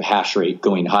that mean of hash rate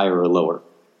going higher or lower?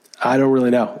 I don't really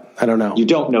know. I don't know. You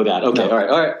don't know that. Okay. No.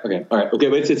 All right. Okay.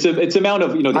 But it's amount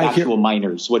of, the actual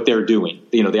miners, what they're doing,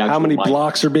 the actual how many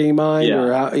blocks are being mined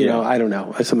or how, I don't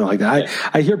know. Something like that. Yeah.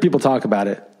 I hear people talk about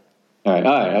it. All right.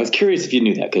 I was curious if you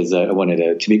knew that, because I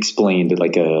wanted to be explained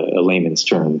like a layman's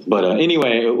term. But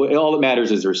anyway, all that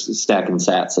matters is they're stacking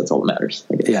sats. That's all that matters.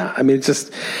 Yeah. I mean, it's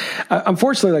just,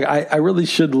 unfortunately, like I really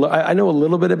should, I know a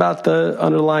little bit about the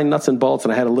underlying nuts and bolts,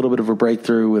 and I had a little bit of a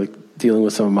breakthrough with dealing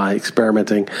with some of my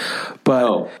experimenting.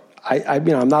 But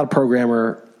I'm not a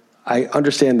programmer. I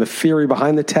understand the theory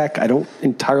behind the tech. I don't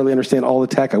entirely understand all the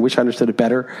tech. I wish I understood it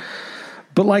better.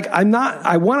 But like, I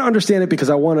want to understand it because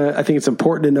I think it's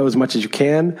important to know as much as you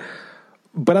can,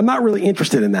 but I'm not really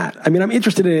interested in that. I mean, I'm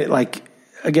interested in it, like,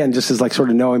 again, just as like sort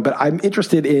of knowing, but I'm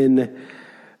interested in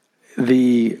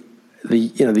the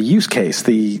use case,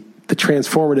 the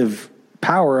transformative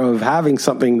power of having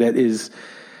something that is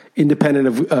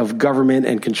independent of government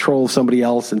and control of somebody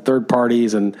else and third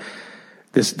parties, and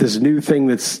this new thing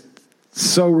that's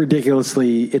so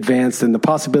ridiculously advanced, and the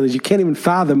possibilities you can't even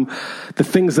fathom the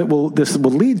things that this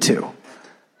will lead to.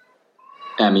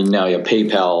 I mean, now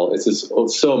PayPal. It's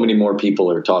just so many more people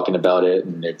are talking about it,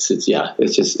 and it's going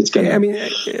to. I mean,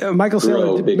 Michael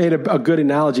Saylor made a good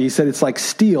analogy. He said it's like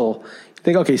steel. You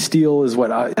think, okay, steel is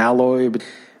what alloy,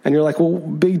 and you're like, well,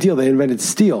 big deal. They invented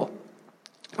steel.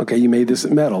 Okay, you made this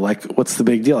metal. Like, what's the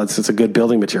big deal? It's a good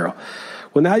building material.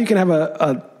 Well, now you can have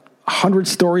a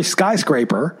 100-story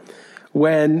skyscraper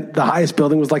when the highest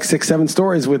building was like 6-7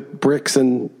 stories with bricks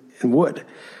and wood.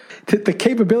 The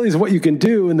capabilities of what you can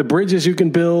do, and the bridges you can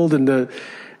build, and the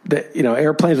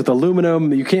airplanes with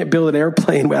aluminum. You can't build an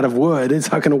airplane out of wood.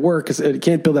 It's not going to work. You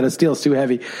can't build out of steel. It's too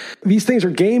heavy. These things are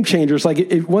game changers. Like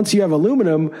once you have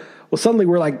aluminum, well, suddenly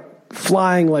we're like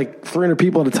flying like 300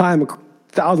 people at a time,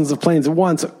 thousands of planes at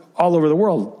once all over the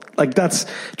world. Like that's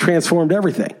transformed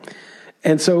everything.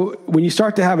 And so when you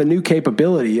start to have a new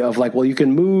capability of like, well, you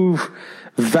can move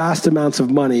vast amounts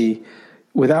of money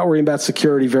without worrying about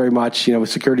security very much,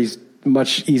 security's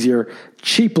much easier,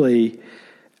 cheaply,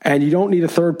 and you don't need a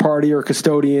third party or a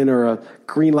custodian or a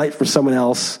green light for someone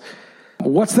else.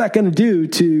 What's that going to do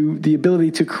to the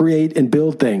ability to create and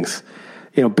build things,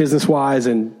 business-wise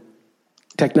and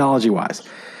technology-wise?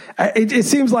 It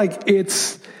seems like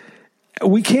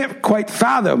we can't quite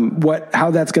fathom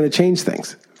how that's going to change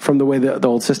things from the way the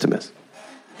old system is.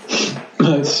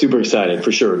 Super excited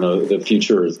for sure. No, the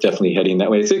future is definitely heading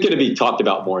that way. It's going to be talked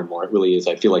about more and more. It really is.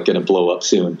 I feel like going to blow up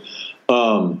soon.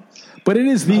 But it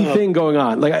is the thing going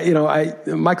on. Like,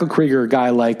 Michael Krieger, a guy,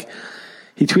 like,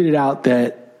 he tweeted out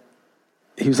that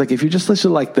he was like, if you just listen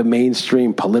to like the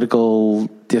mainstream political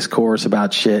discourse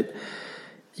about shit,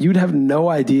 you'd have no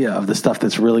idea of the stuff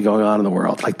that's really going on in the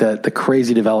world. Like the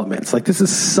crazy developments. Like, this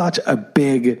is such a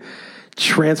big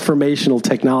transformational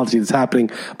technology that's happening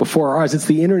before our eyes. It's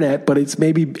the internet, but it's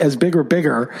maybe as big or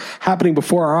bigger happening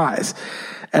before our eyes.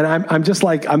 And I'm just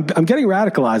like, I'm getting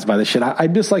radicalized by this shit.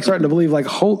 I'm just like starting to believe like,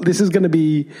 this is going to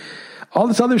be, all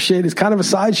this other shit is kind of a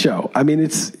sideshow. I mean,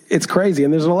 it's crazy.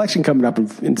 And there's an election coming up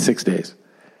in 6 days.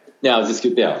 Yeah, I was just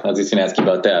going to ask you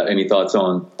about that. Any thoughts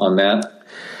on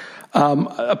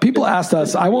that? People asked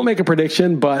us, I won't make a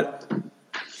prediction, but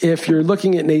if you're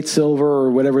looking at Nate Silver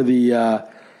or whatever the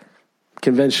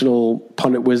conventional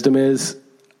pundit wisdom is,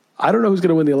 I don't know who's going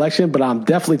to win the election, but I'm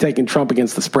definitely taking Trump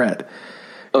against the spread.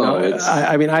 I'm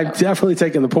definitely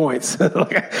taking the points.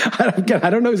 I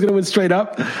don't know who's going to win straight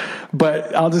up,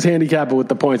 but I'll just handicap it with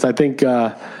the points. I think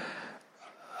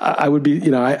I would be,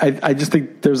 I just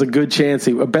think there's a good chance,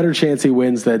 a better chance he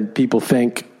wins than people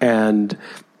think,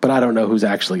 but I don't know who's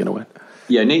actually going to win.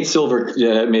 Yeah, Nate Silver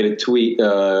made a tweet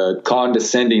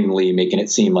condescendingly making it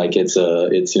seem like it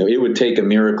would take a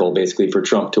miracle basically for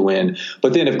Trump to win.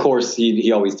 But then, of course, he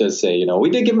always does say, we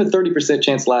did give him a 30%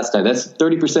 chance last time. That's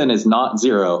 30% is not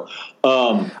zero.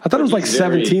 I thought it was like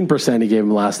 17% he gave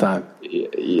him last time.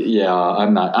 Yeah,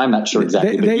 I'm not sure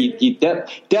exactly. But he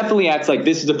definitely acts like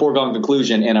this is a foregone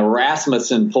conclusion. And a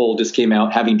Rasmussen poll just came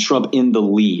out having Trump in the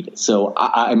lead. So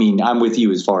I mean, I'm with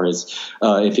you as far as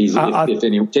if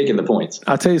any taking the points.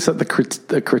 I'll tell you something.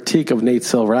 The critique of Nate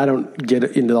Silver. I don't get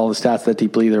into all the stats that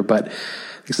deeply either, but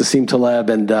it's Nassim Taleb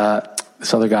and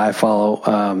this other guy I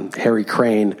follow, Harry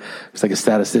Crane, who's like a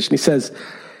statistician. He says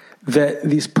that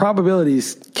these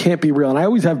probabilities can't be real. And I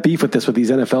always have beef with this with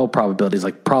these NFL probabilities,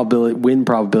 like win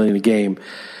probability in a game.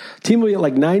 Team will get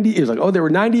like 90. It was like, they were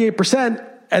 98%,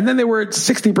 and then they were at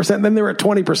 60%, and then they were at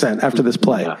 20% after this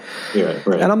play. Yeah,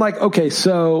 right. And I'm like, okay,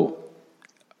 so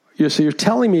you're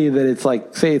telling me that it's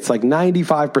like, say it's like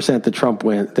 95% that Trump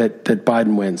wins, that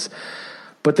Biden wins.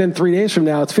 But then 3 days from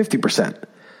now, it's 50%.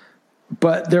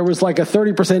 But there was like a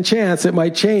 30% chance it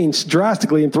might change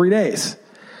drastically in 3 days.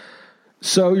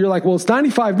 So you're like, well, it's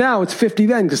 95 now, it's 50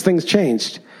 then because things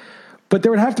changed. But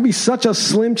there would have to be such a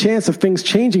slim chance of things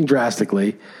changing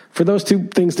drastically for those two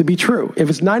things to be true.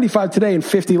 If it's 95 today and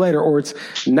 50 later, or it's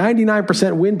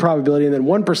 99% win probability and then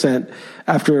 1%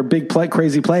 after a big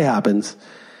crazy play happens.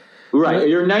 Right.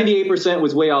 Your 98%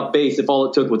 was way off base if all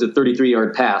it took was a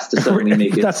 33-yard pass to suddenly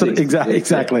make it. That's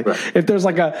exactly. Right. If there's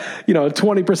like a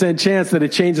 20% chance that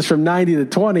it changes from 90 to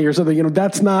 20 or something,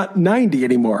 that's not 90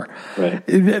 anymore. Right.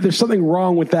 There's something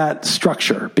wrong with that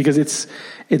structure because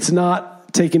it's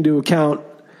not taken into account.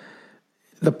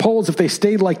 The polls, if they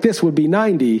stayed like this, would be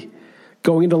 90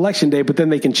 going into election day, but then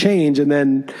they can change, and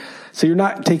then so you're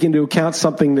not taking into account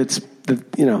something that's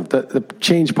the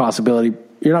change possibility.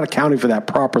 You're not accounting for that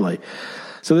properly.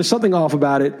 So there's something off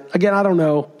about it. Again, I don't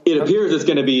know. It appears it's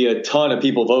going to be a ton of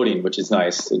people voting, which is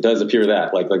nice. It does appear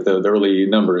that like the early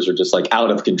numbers are just like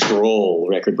out of control,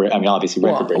 record break. I mean, obviously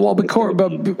record break. Well, but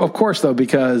of course though,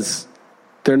 because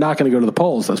they're not going to go to the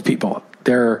polls. Those people,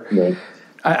 Right.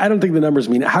 I don't think the numbers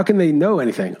mean it. How can they know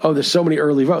anything? Oh, there's so many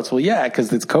early votes. Well, yeah,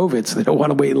 because it's COVID, so they don't want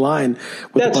to wait in line.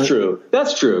 That's true.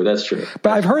 But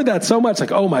I've heard that so much,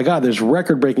 like, oh my God, there's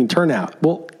record-breaking turnout.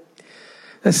 Well,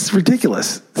 that's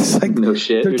ridiculous. It's like no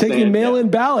shit. They're taking mail-in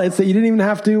ballots that you didn't even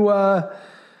have to.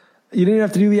 You didn't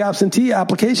have to do the absentee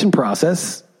application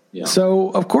process. Yeah. So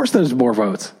of course there's more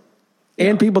votes,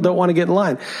 and people don't want to get in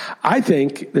line. I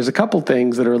think there's a couple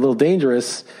things that are a little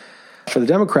dangerous for the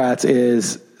Democrats.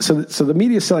 So the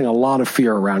media is selling a lot of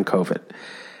fear around COVID,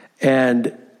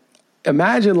 and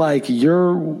imagine like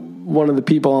you're one of the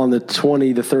people on the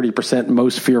 20 to 30%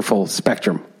 most fearful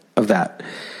spectrum of that,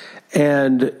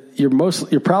 and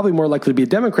you're probably more likely to be a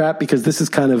Democrat because this is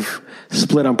kind of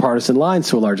split on partisan lines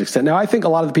to a large extent. Now, I think a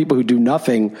lot of the people who do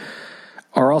nothing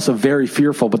are also very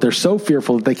fearful, but they're so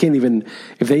fearful that they can't even,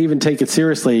 if they even take it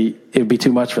seriously, it would be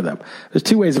too much for them. There's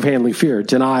two ways of handling fear: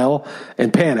 denial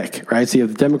and panic, right? So you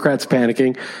have the Democrats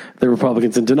panicking, the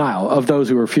Republicans in denial of those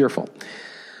who are fearful.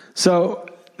 So,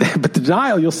 but the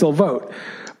denial, you'll still vote.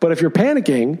 But if you're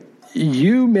panicking,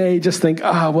 you may just think,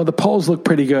 well, the polls look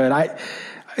pretty good.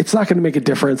 It's not going to make a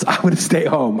difference. I'm going to stay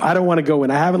home. I don't want to go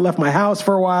in. I haven't left my house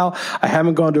for a while. I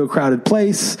haven't gone to a crowded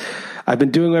place. I've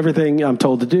been doing everything I'm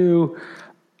told to do.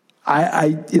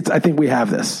 I think we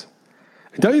have this.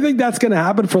 Don't you think that's going to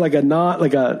happen for like a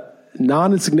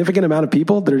non-insignificant amount of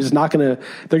people that are just not going to,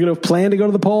 they're going to plan to go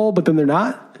to the poll, but then they're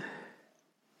not?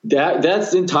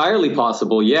 That's entirely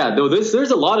possible. Yeah. Though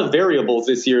there's a lot of variables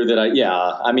this year that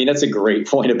I mean, that's a great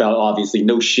point about obviously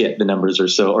no shit. The numbers are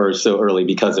so early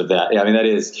because of that. I mean, that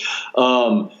is,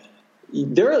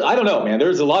 I don't know, man.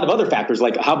 There's a lot of other factors.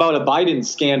 Like, how about a Biden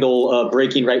scandal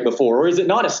breaking right before, or is it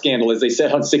not a scandal, as they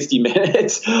said on 60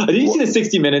 Minutes? Did you see the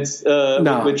 60 Minutes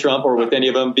no. with Trump or with any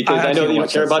of them? Because I know that you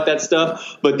don't care about that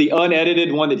stuff, but the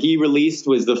unedited one that he released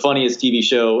was the funniest TV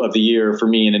show of the year for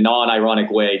me in a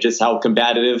non-ironic way. Just how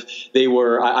combative they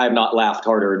were. I have not laughed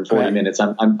harder in 40 minutes.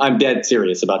 I'm dead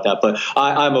serious about that. But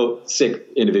I'm a sick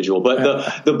individual.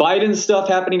 But the Biden stuff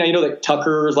happening, now, you know that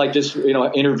Tucker's like just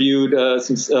interviewed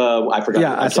since I forgot.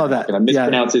 Yeah, I saw that. I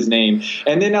mispronounced his name.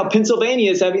 And then now Pennsylvania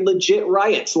is having legit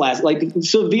riots,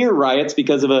 severe riots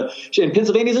because and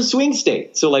Pennsylvania is a swing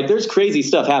state. So like there's crazy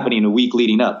stuff happening a week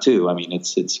leading up too. I mean,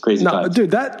 it's crazy. No,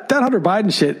 dude, that Hunter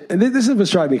Biden shit, this is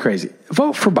what's driving me crazy.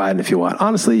 Vote for Biden if you want.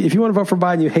 Honestly, if you want to vote for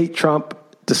Biden, you hate Trump,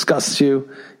 disgusts you,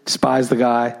 despise the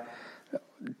guy,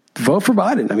 vote for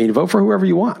Biden. I mean, vote for whoever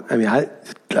you want. I mean, I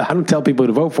don't tell people who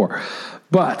to vote for,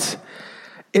 but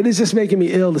it is just making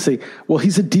me ill to say, well,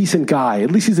 he's a decent guy.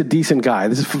 At least he's a decent guy.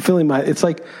 This is fulfilling it's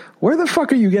like, where the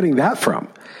fuck are you getting that from?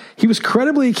 He was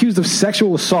credibly accused of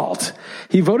sexual assault.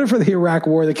 He voted for the Iraq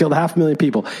war that killed 500,000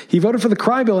 people. He voted for the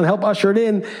crime bill and helped usher it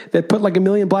in that put like 1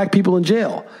 million black people in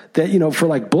jail that, for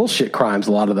like bullshit crimes,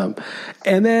 a lot of them.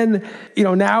 And then,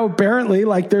 now apparently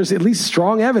like there's at least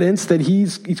strong evidence that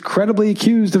he's credibly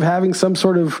accused of having some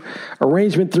sort of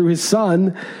arrangement through his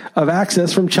son of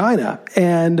access from China.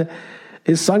 And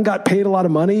his son got paid a lot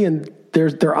of money, and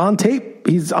they're on tape.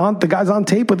 The guy's on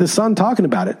tape with his son talking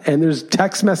about it, and there's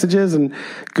text messages and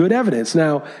good evidence.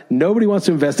 Now, nobody wants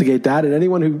to investigate that, and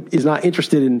anyone who is not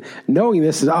interested in knowing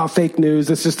this is fake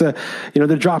news. It's just they're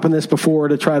dropping this before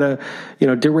to try to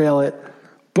derail it.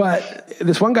 But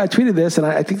this one guy tweeted this, and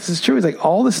I think this is true. He's like,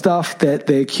 all the stuff that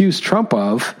they accused Trump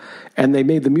of, and they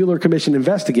made the Mueller Commission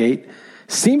investigate,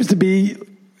 seems to be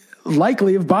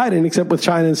likely of Biden, except with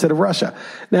China instead of Russia.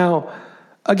 Now,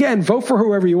 again, vote for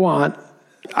whoever you want.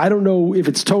 I don't know if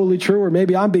it's totally true, or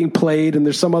maybe I'm being played and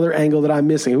there's some other angle that I'm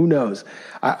missing. Who knows?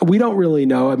 We don't really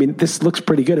know. I mean, this looks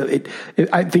pretty good.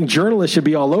 I think journalists should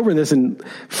be all over this and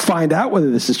find out whether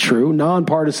this is true.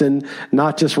 Nonpartisan,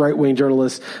 not just right-wing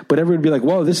journalists, but everyone would be like,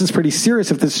 whoa, this is pretty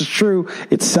serious. If this is true,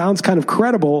 it sounds kind of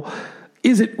credible.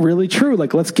 Is it really true?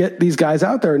 Like, let's get these guys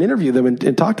out there and interview them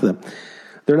and talk to them.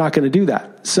 They're not going to do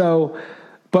that. So,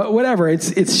 but whatever,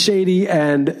 it's shady,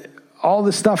 and all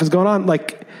this stuff is going on.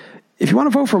 Like, if you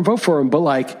want to vote for him, but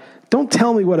like, don't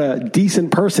tell me what a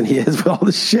decent person he is with all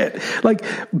this shit. Like,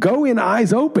 go in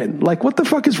eyes open. Like, what the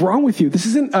fuck is wrong with you? This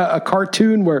isn't a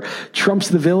cartoon where Trump's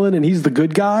the villain and he's the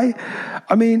good guy.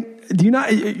 I mean, you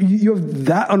have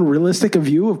that unrealistic a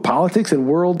view of politics and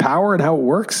world power and how it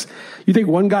works? You think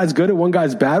one guy's good and one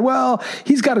guy's bad? Well,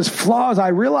 he's got his flaws, I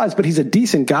realize, but he's a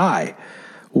decent guy.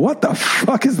 What the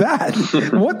fuck is that?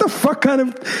 What the fuck kind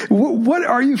of, what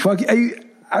are you fucking,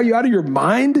 are you out of your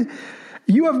mind?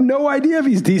 You have no idea if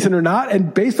he's decent or not.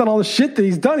 And based on all the shit that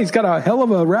he's done, he's got a hell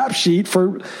of a rap sheet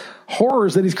for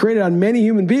horrors that he's created on many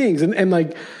human beings. And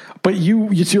like, but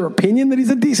it's your opinion that he's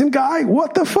a decent guy?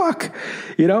 What the fuck?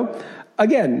 You know?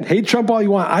 Again, hate Trump all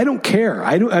you want. I don't care.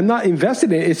 I'm not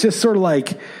invested in it. It's just sort of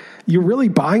like, you're really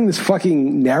buying this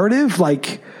fucking narrative?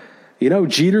 Like, you know,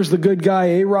 Jeter's the good guy,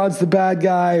 A-Rod's the bad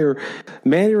guy, or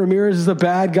Manny Ramirez is the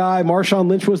bad guy, Marshawn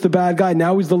Lynch was the bad guy,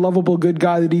 now he's the lovable good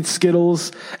guy that eats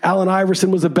Skittles. Allen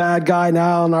Iverson was a bad guy,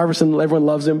 now Allen Iverson, everyone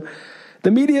loves him.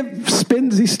 The media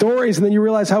spins these stories, and then you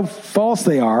realize how false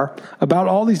they are about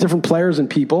all these different players and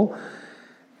people.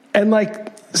 And,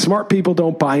 like, smart people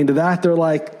don't buy into that. They're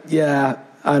like, yeah,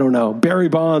 I don't know. Barry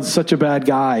Bonds, such a bad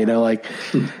guy. You know, like,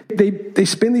 they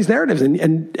spin these narratives.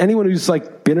 And anyone who's,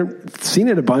 like, seen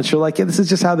it a bunch are like, yeah, this is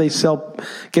just how they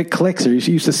get clicks. Or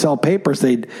used to sell papers.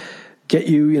 They'd get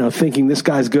you, thinking this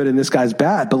guy's good and this guy's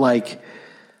bad. But, like, you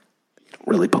don't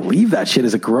really believe that shit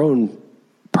as a grown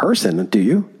person, do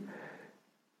you?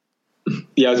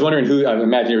 Yeah, I was wondering who. I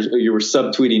imagine you were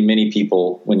subtweeting many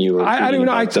people when you were. I don't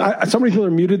know. So many people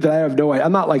are muted that I have no idea.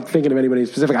 I'm not like thinking of anybody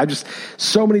specific.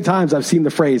 So many times I've seen the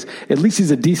phrase, "At least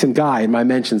he's a decent guy." In my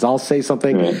mentions, I'll say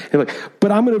something, and like,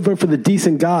 but I'm going to vote for the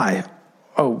decent guy.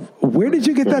 Oh, where did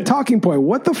you get that talking point?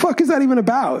 What the fuck is that even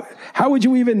about? How would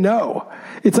you even know?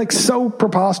 It's like so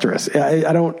preposterous.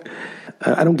 I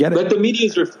don't get it. But the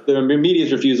media's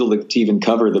refusal to even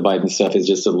cover the Biden stuff is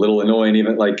just a little annoying.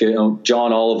 Even like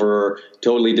John Oliver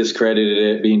totally discredited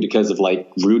it being because of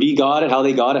like Rudy got it, how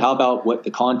they got it. How about what the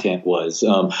content was?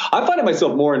 I find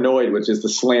myself more annoyed with just the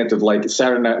slant of like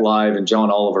Saturday Night Live and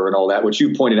John Oliver and all that, which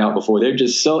you pointed out before. They're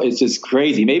just it's just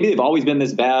crazy. Maybe they've always been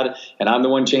this bad and I'm the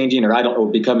one changing, or I don't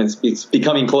know, it's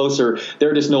becoming closer.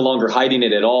 They're just no longer hiding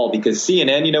it at all, because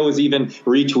CNN, was even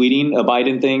retweeting a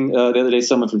Biden thing the other day.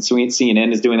 Someone from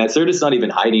CNN is doing that. So they're just not even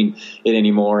hiding it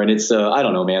anymore. And it's, I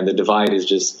don't know, man, the divide is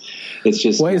just, it's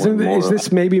just. Well, is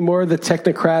this maybe more the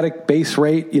technocratic base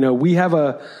rate? We have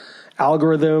a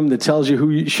algorithm that tells you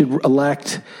who you should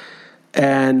elect.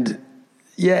 And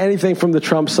yeah, anything from the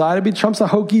Trump side. I mean, Trump's a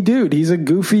hokey dude. He's a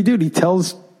goofy dude. He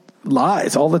tells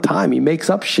lies all the time. He makes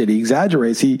up shit. He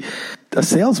exaggerates. He's a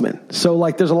salesman. So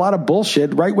like, there's a lot of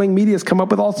bullshit. Right-wing media has come up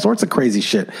with all sorts of crazy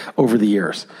shit over the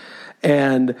years.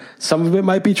 And some of it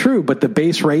might be true, but the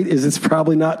base rate is it's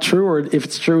probably not true, or if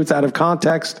it's true, it's out of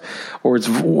context, or it's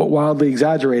wildly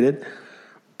exaggerated.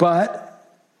 But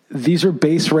these are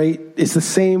base rate. It's the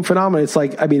same phenomenon. It's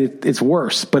like, I mean, it's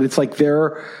worse, but it's like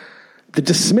the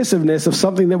dismissiveness of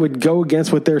something that would go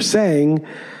against what they're saying,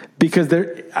 because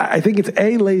I think it's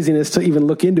A, laziness to even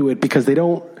look into it, because they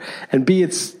don't, and B,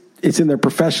 it's in their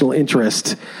professional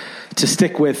interest to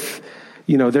stick with,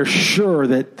 they're sure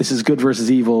that this is good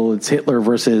versus evil. It's Hitler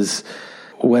versus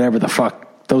whatever the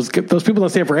fuck. Those people don't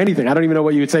stand for anything. I don't even know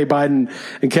what you would say Biden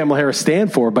and Kamala Harris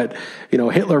stand for, but,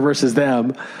 Hitler versus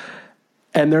them.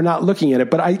 And they're not looking at it.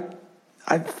 But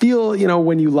I feel,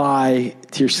 when you lie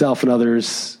to yourself and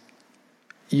others,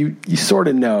 you sort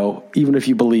of know, even if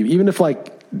you believe, even if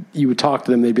like you would talk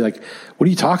to them, they'd be like, what are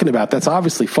you talking about? That's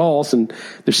obviously false. And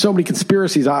there's so many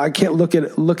conspiracies. I can't look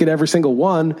at every single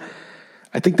one.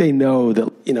 I think they know that,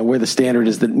 where the standard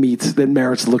is that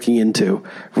merits looking into,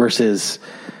 versus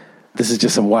this is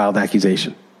just some wild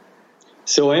accusation.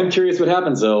 So I am curious what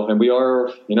happens, though. And we are,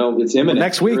 it's imminent. Well,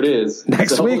 next week. Here it is.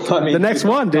 Next week. The next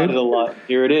one, dude.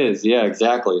 Here it is. Yeah,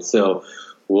 exactly. So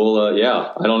we'll,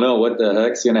 I don't know what the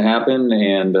heck's going to happen.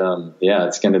 And,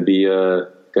 it's going to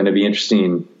be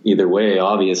interesting either way,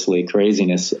 obviously.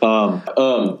 Craziness.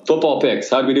 Football picks.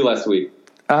 How did we do last week?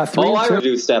 All I would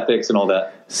do stat picks and all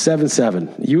that.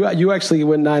 7-7. You actually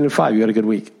went 9-5. You had a good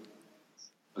week.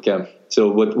 Okay.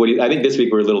 So what do you, I think this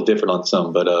week we're a little different on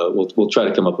some, but we'll try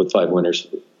to come up with 5 winners.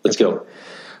 Let's go.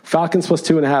 Falcons plus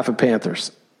 2.5 at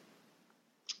Panthers.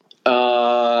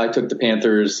 I took the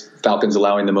Panthers. Falcons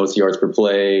allowing the most yards per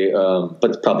play,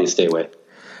 but probably a stay away.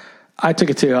 I took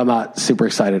it too. I'm not super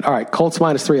excited. All right. Colts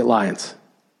minus 3 at Lions.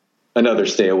 Another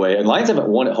stay away. And Lions haven't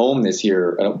won at home this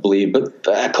year, I don't believe.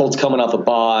 But Colts coming off a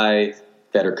bye,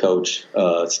 better coach.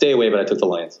 Stay away, but I took the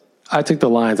Lions. I took the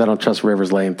Lions. I don't trust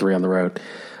Rivers laying 3 on the road.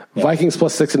 Yeah. Vikings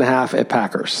plus 6.5 at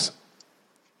Packers.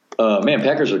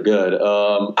 Packers are good.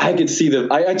 I could see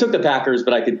I took the Packers,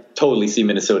 but I could totally see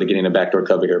Minnesota getting a backdoor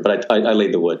cover here. But I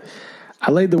laid the wood.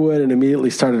 I laid the wood and immediately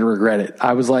started to regret it.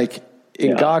 I was like,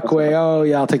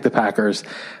 Ngakoue, I'll take the Packers.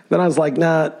 Then I was like,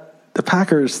 nah. The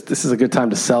Packers, this is a good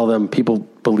time to sell them. People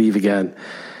believe again.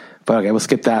 But okay, we'll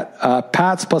skip that.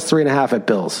 Pats plus 3.5 at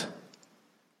Bills.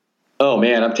 Oh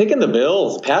man, I'm taking the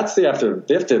Bills. Pats, they have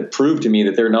to prove to me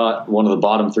that they're not one of the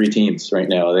bottom 3 teams right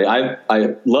now.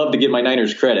 I love to give my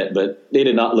Niners credit, but they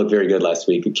did not look very good last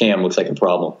week. Cam looks like a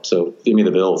problem. So give me the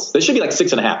Bills. They should be like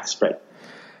 6.5 spread.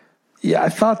 Yeah, I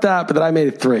thought that, but then I made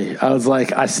it 3. I was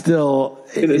like, It's still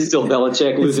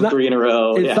Belichick losing 3 in a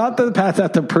row. It's not that the Pats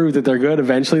have to prove that they're good.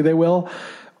 Eventually they will.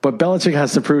 But Belichick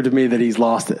has to prove to me that he's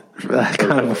lost it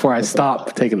kind of before I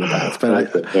stop taking the Pats.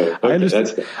 But I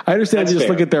understand you just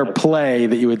look at their play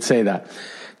that you would say that.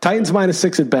 Titans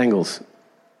 -6 at Bengals.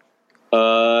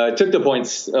 I took the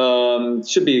points.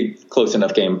 Should be close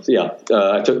enough game. Yeah,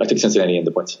 I took Cincinnati in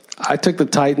the points. I took the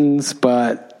Titans,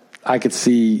 but I could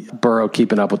see Burrow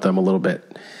keeping up with them a little bit.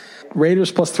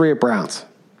 Raiders +3 at Browns.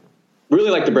 Really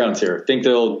like the Browns here. Think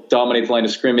they'll dominate the line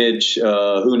of scrimmage.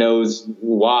 Who knows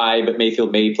why, but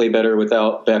Mayfield may play better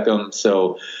without Beckham.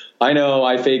 So I know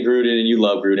I fade Gruden and you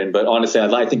love Gruden, but honestly,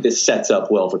 I think this sets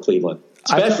up well for Cleveland,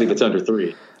 especially if it's under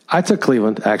 3. I took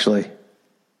Cleveland, actually.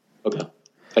 Okay.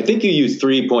 I think you used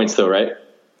 3 points though, right?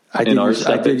 I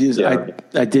did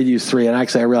use 3, and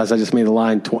actually I realized I just made the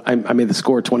line. I made the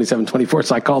score 27-24,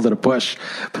 so I called it a push.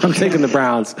 But I'm taking the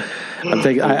Browns.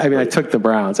 I took the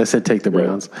Browns. I said take the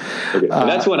Browns. Okay.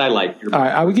 That's one I like. All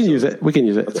right, we can use it.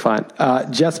 It's fine.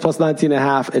 Jets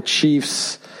 +19.5 at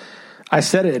Chiefs. I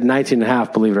said it at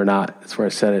 19.5. Believe it or not, that's where I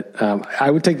said it. I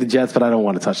would take the Jets, but I don't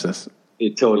want to touch this.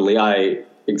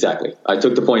 Exactly. I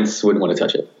took the points. Wouldn't want to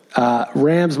touch it.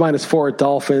 Rams -4 at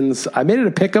Dolphins. I made it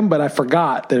a pick 'em, but I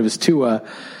forgot that it was Tua.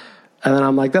 And then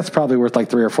I'm like, that's probably worth like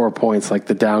 3 or 4 points, like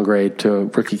the downgrade to a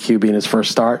rookie QB in his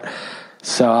first start.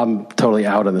 So I'm totally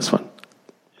out on this one.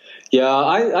 Yeah,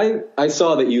 I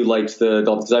saw that you liked the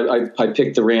Dolphins. I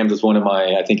picked the Rams as one of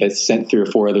my, I think I sent 3 or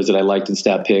 4 others that I liked in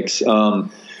stat picks.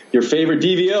 Your favorite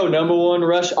DVO, number 1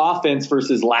 rush offense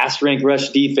versus last ranked rush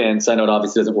defense. I know it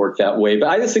obviously doesn't work that way, but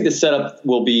I just think the setup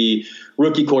will be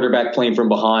rookie quarterback playing from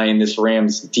behind. This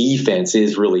Rams defense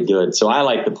is really good. So I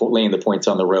like laying the points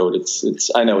on the road.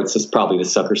 I know it's just probably the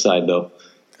sucker side though.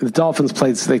 The Dolphins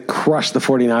they crushed the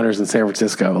 49ers in San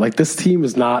Francisco. Like, this team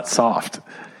is not soft.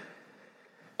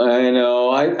 I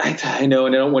know, I know,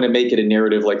 and I don't want to make it a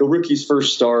narrative like a rookie's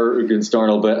first start against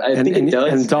Darnold, but I think it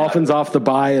does. And Dolphins off the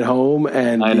bye at home,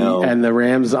 and the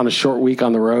Rams on a short week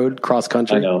on the road, cross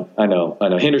country. I know.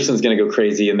 Henderson's going to go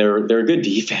crazy, and their good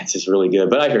defense is really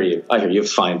good. But I hear you.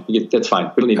 It's fine. That's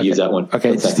fine. We don't need to use that one.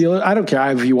 Okay, Steelers. I don't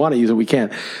care if you want to use it. We can.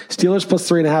 Steelers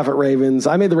 +3.5 at Ravens.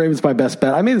 I made the Ravens my best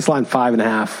bet. I made this line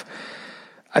 5.5.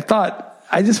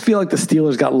 I just feel like the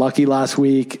Steelers got lucky last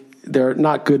week. They're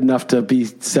not good enough to be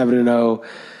 7-0,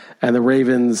 and the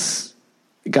Ravens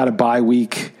got a bye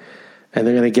week, and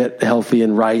they're going to get healthy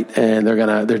and right, and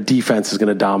their defense is going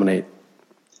to dominate.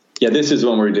 Yeah, this is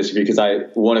one where we disagree because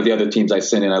one of the other teams I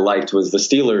sent in I liked was the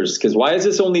Steelers. Because why is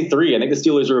this only 3? I think the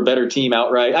Steelers are a better team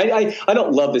outright. I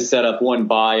don't love the setup, 1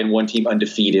 bye and 1 team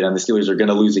undefeated, and the Steelers are going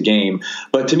to lose a game.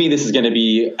 But to me, this is going to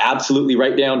be absolutely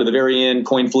right down to the very end,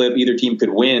 coin flip. Either team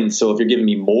could win. So if you're giving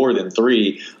me more than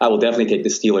 3, I will definitely take the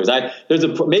Steelers.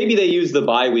 Maybe they use the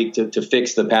bye week to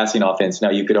fix the passing offense. Now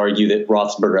you could argue that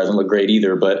Roethlisberger hasn't looked great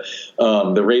either, but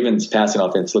the Ravens passing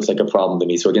offense looks like a problem to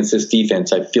me. So against this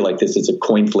defense, I feel like this is a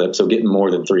coin flip. So getting more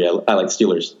than 3, I like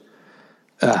Steelers.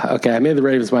 Okay, I made the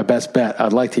Ravens my best bet.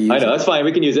 I'd like to use it. I know, that's fine.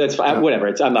 We can use it. It's fine. Whatever.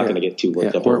 I'm not going to get too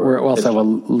worked up. We also have a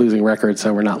losing record,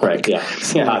 so we're not right. Yeah,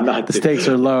 the stakes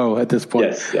are low at this point.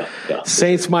 Yes, yeah.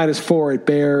 Saints -4 at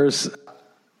Bears.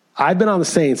 I've been on the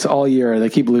Saints all year. They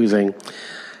keep losing,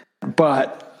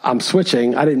 but I'm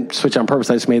switching. I didn't switch on purpose.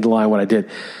 I just made the line what I did.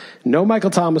 No Michael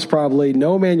Thomas, probably.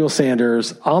 No Emmanuel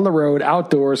Sanders. On the road,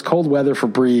 outdoors, cold weather for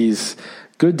Breeze.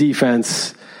 Good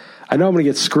defense. I know I'm going to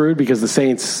get screwed because the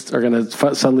Saints are going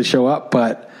to suddenly show up,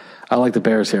 but I like the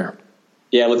Bears here.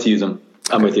 Yeah, let's use them.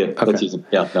 I'm with you. Okay. Let's use them.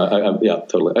 Yeah,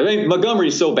 totally. I mean,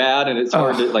 Montgomery's so bad, and it's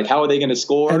hard to, how are they going to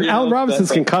score? And Allen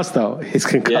Robinson's concussed, though. He's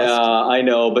concussed. Yeah, I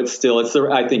know, but still,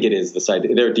 I think it is the side.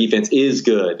 Their defense is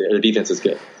good.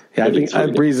 Yeah, I think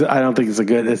really Breeze. I don't think it's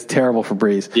it's terrible for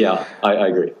Breeze. Yeah, I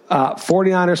agree.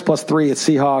 49ers +3 at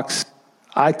Seahawks.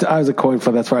 I was a coin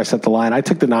flip. That's where I set the line. I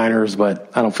took the Niners,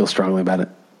 but I don't feel strongly about it.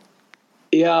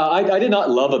 Yeah, I did not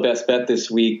love a best bet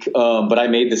this week, but I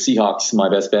made the Seahawks my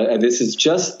best bet. This is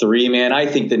just 3, man. I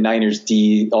think the Niners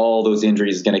all those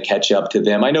injuries is going to catch up to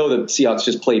them. I know the Seahawks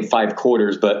just played 5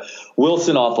 quarters, but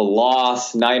Wilson off a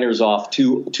loss, Niners off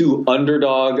two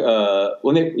underdog,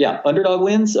 underdog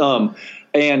wins.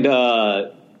 And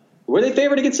Were they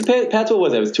favored against the Pats? What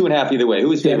was it? It was 2.5 either way. Who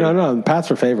was favored? Yeah, no, the Pats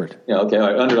were favored. Yeah, okay,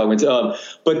 all right, underdog wins.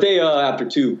 But they, after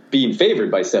 2 being favored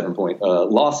by 7-point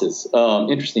losses,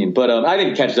 interesting. But I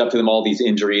think it catches up to them, all these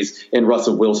injuries, and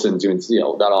Russell Wilson doing,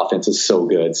 that offense is so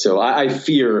good. So I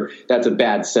fear that's a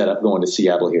bad setup going to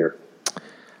Seattle here.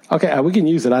 Okay, we can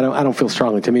use it. I don't feel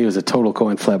strongly. To me, it was a total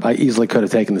coin flip. I easily could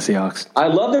have taken the Seahawks. I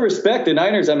love the respect. The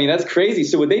Niners, I mean, that's crazy.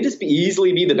 So would they just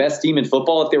easily be the best team in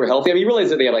football if they were healthy? I mean, you realize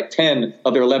that they have like 10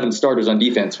 of their 11 starters on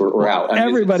defense were out. I mean,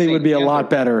 everybody would be a lot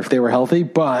better if they were healthy,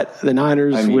 but the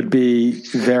Niners would be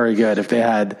very good if they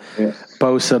had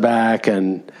Bosa back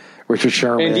and Richard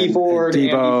Sherman. And D Ford,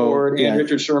 and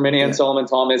Richard Sherman, and Solomon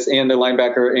Thomas, and the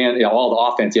linebacker, and all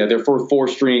the offense. Yeah, they're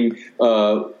four-string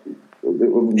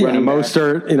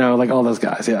Mostert, like all those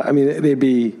guys. Yeah, I mean they'd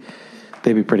be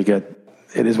pretty good.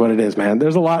 It is what it is, man.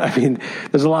 There's a lot of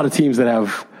teams that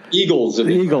have Eagles.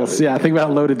 Yeah, think about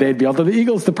how loaded they'd be. Although the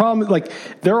Eagles, the problem is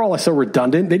they're all so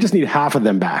redundant. They just need half of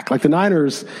them back. Like the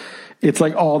Niners, it's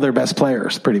like all their best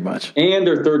players pretty much, and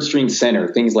their third string center,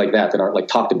 things like that aren't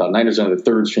talked about. Niners are the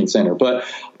third string center, but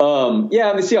the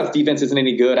Seahawks defense isn't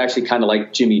any good. I actually kind of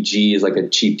like Jimmy G as like a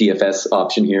cheap DFS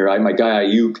option here. My guy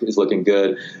Ayuk is looking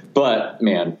good, but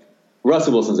man,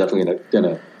 Russell Wilson's definitely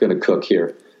gonna cook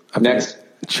here. Okay. Next,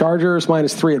 Chargers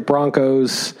 -3 at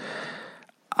Broncos.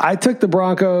 I took the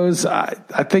Broncos. I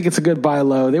think it's a good buy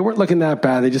low. They weren't looking that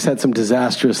bad. They just had some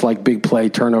disastrous big play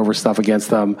turnover stuff against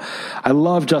them. I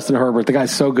love Justin Herbert. The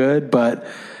guy's so good, but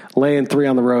laying 3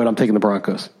 on the road, I'm taking the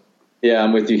Broncos. Yeah,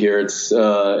 I'm with you here. It's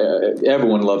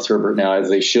everyone loves Herbert now, as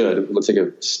they should. It looks like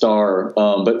a star,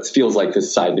 but it feels like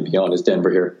this side to be on is Denver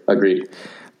here. Agreed.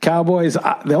 Cowboys,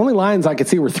 the only lines I could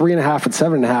see were 3.5 and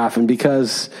 7.5, and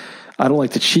because I don't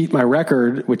like to cheat my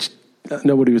record, which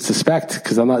nobody would suspect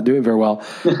because I'm not doing very well.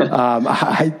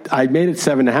 I made it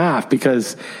 7.5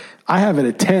 because I have it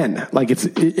at 10.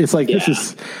 This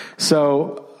is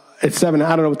so it's 7.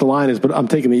 I don't know what the line is, but I'm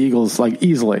taking the Eagles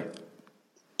easily.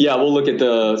 Yeah, we'll look at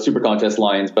the Super Contest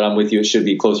lines, but I'm with you. It should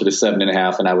be closer to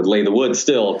 7.5, and I would lay the wood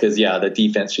still because, the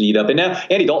defense should eat up. And now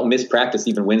Andy Dalton missed practice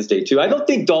even Wednesday, too. I don't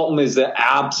think Dalton is the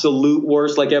absolute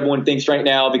worst like everyone thinks right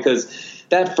now because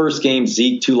that first game,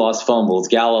 Zeke, 2 lost fumbles,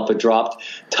 Gallup a dropped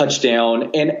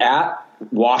touchdown, and at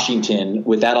Washington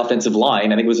with that offensive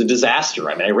line, I think it was a disaster.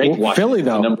 I mean, I ranked Washington Philly,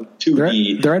 though. Number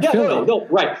 2. They're at Philly. No,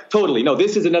 right, totally. No,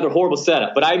 this is another horrible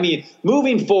setup. But I mean,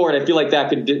 moving forward, I feel like that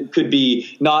could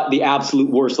be not the absolute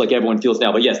worst like everyone feels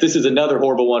now. But yes, this is another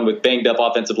horrible one with banged up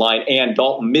offensive line and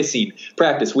Dalton missing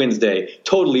practice Wednesday.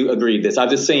 Totally agreed this. I'm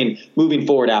just saying, moving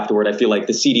forward afterward, I feel like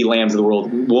the CD Lambs of the world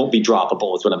won't be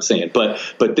droppable is what I'm saying. But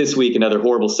this week, another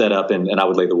horrible setup, and I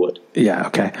would lay the wood. Yeah,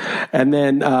 okay. And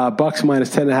then Bucks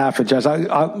 -10.5 at Giants.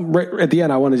 Right at the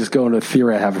end, I want to just go into a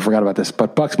theory I forgot about this,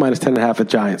 but Bucks -10.5 at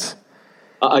Giants.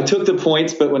 I took the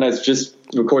points, but when I was just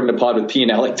recording a pod with P and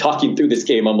L, talking through this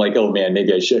game, I'm like, oh man,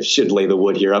 maybe I should lay the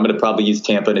wood here. I'm going to probably use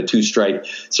Tampa in a 2-strike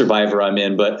survivor I'm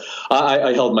in, but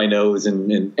I held my nose.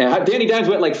 And Danny Dimes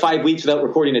went 5 weeks without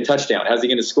recording a touchdown. How's he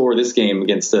going to score this game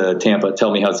against Tampa?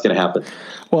 Tell me how it's going to happen.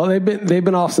 Well, they've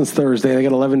been off since Thursday. They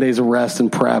got 11 days of rest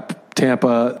and prep.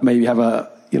 Tampa maybe have a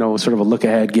sort of a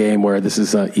look-ahead game where this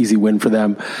is an easy win for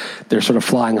them. They're sort of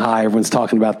flying high. Everyone's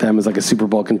talking about them as a Super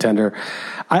Bowl contender.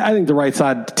 I think the right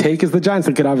side to take is the Giants.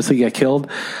 They could obviously get killed.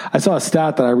 I saw a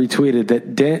stat that I retweeted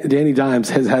that Danny Dimes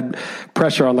has had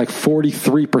pressure on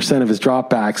 43% of his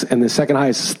dropbacks, and the second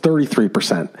highest is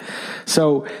 33%.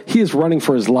 So he is running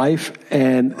for his life,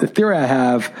 and the theory I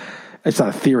have, it's not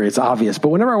a theory, it's obvious. But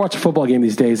whenever I watch a football game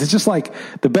these days, it's just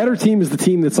the better team is the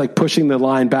team that's pushing the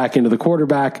line back into the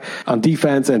quarterback on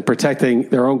defense and protecting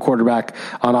their own quarterback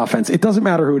on offense. It doesn't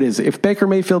matter who it is. If Baker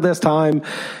Mayfield has time,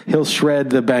 he'll shred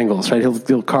the Bengals, right?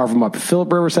 He'll carve them up. If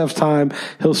Philip Rivers has time,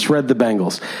 he'll shred the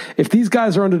Bengals. If these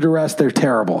guys are under duress, they're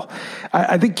terrible.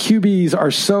 I think QBs are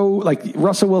so,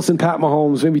 Russell Wilson, Pat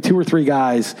Mahomes, maybe 2 or 3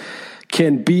 guys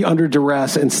can be under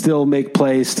duress and still make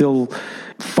plays, still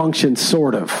function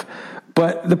sort of.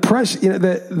 But the press,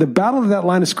 the battle of that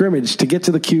line of scrimmage to get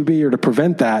to the QB or to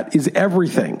prevent that is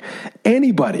everything.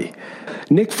 Anybody,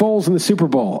 Nick Foles in the Super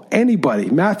Bowl, anybody,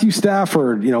 Matthew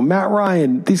Stafford, Matt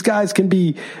Ryan, these guys can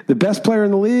be the best player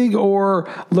in the league or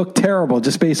look terrible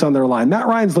just based on their line. Matt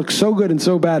Ryan's looked so good and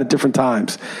so bad at different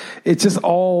times. It's just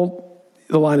all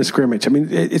the line of scrimmage. I mean,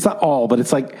 it's not all, but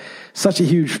it's such a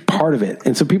huge part of it.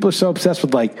 And so people are so obsessed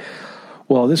with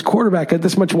well, this quarterback had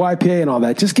this much YPA and all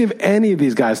that. Just give any of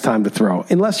these guys time to throw,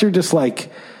 unless you're just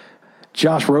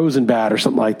Josh Rosenbad or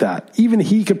something like that. Even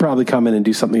he could probably come in and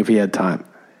do something if he had time.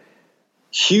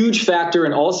 huge factor.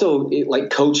 And also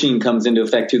coaching comes into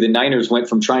effect too. The Niners went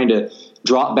from trying to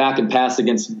drop back and pass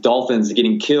against Dolphins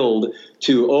getting killed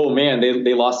to, oh man,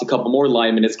 they lost a couple more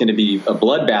linemen. It's going to be a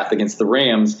bloodbath against the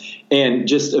Rams, and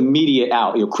just immediate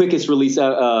out, quickest release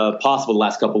possible the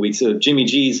last couple of weeks. So Jimmy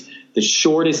G's the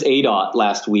shortest ADOT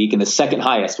last week and the second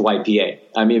highest YPA.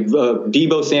 I mean,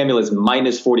 Deebo Samuel is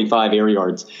minus 45 air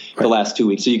yards the last 2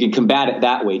 weeks. So you can combat it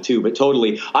that way too. But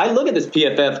totally, I look at this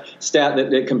PFF stat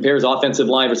that compares offensive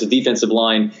line versus defensive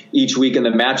line each week in the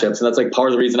matchups. And that's like part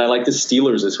of the reason I like the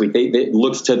Steelers this week. It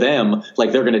looks to them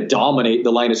like they're going to dominate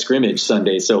the line of scrimmage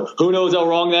Sunday. So who knows how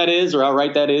wrong that is or how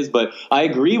right that is. But I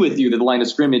agree with you that the line of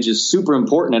scrimmage is super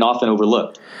important and often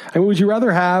overlooked. I mean, would you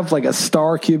rather have like a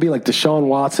star QB like Deshaun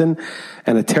Watson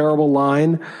and a terrible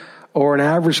line, or an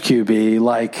average QB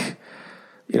like,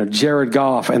 Jared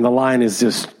Goff, and the line is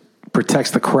just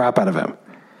protects the crap out of him?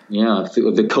 Yeah,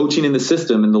 the coaching in the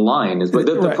system and the line is. But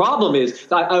the problem is,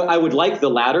 I would like the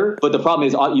latter, but the problem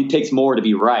is it takes more to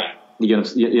be right.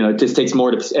 It just takes more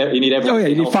to. You need everything. Oh yeah,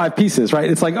 you need 5 pieces, right?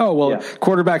 It's like,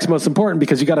 quarterback's most important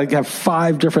because you got to have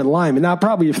 5 different linemen. Now,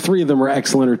 probably if 3 of them are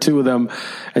excellent or 2 of them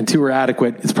and 2 are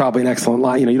adequate, it's probably an excellent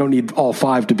line. You don't need all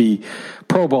 5 to be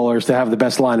Pro Bowlers to have the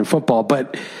best line in football,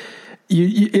 but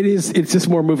it's just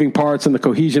more moving parts and the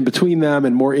cohesion between them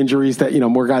and more injuries that,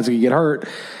 more guys can get hurt.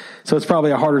 So it's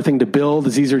probably a harder thing to build.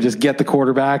 It's easier to just get the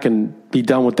quarterback and be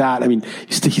done with that. I mean,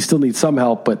 you still need some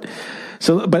help, but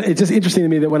it's just interesting to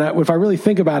me that if I really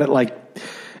think about it, like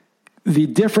the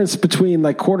difference between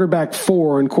like quarterback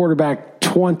 4 and quarterback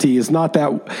 20 is not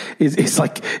that it's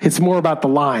like, it's more about the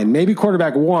line. Maybe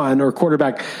quarterback 1 or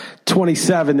quarterback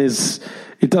 27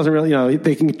 it doesn't really,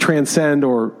 they can transcend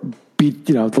or beat,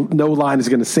 no line is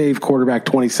going to save quarterback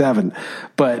 27,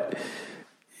 but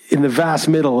in the vast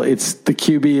middle, it's the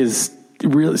QB is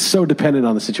really so dependent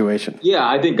on the situation. Yeah,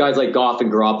 I think guys like Goff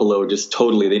and Garoppolo just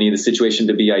totally, they need the situation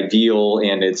to be ideal,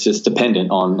 and it's just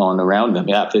dependent on around them.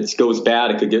 Yeah, if it goes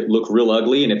bad, it could look real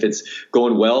ugly, and if it's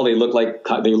going well, they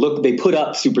put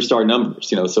up superstar numbers.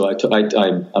 So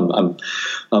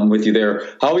I'm with you there.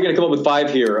 How are we going to come up with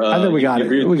 5 here? I think we got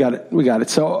it. We got it.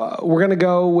 So we're going to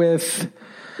go with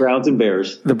Browns and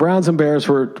Bears. The Browns and Bears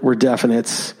were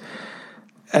definites,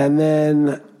 and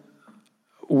then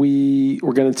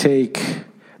we're going to take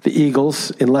the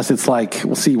Eagles, unless it's like,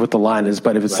 we'll see what the line is,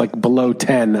 but if it's like below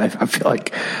 10, I feel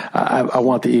like I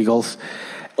want the Eagles.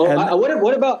 Oh,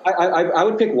 what about, I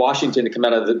would pick Washington to come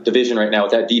out of the division right now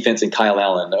with that defense and Kyle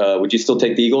Allen. Would you still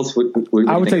take the Eagles?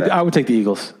 I would take the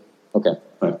Eagles. Okay.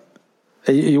 All right.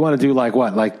 You want to do like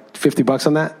what, like $50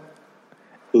 on that?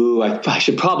 Ooh, I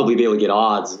should probably be able to get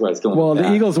odds where it's going. Well,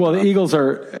 the Eagles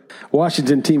are,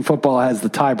 Washington team football has the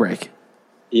tie break.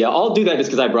 Yeah, I'll do that just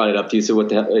because I brought it up to you. So what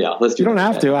the hell? Yeah, let's do it. You don't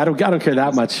have to. I don't care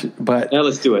that much. But yeah,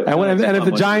 let's do it. And if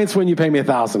the Giants win, you pay me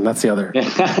 $1,000. That's the other.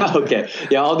 Okay.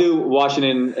 Yeah, I'll do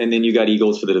Washington, and then you got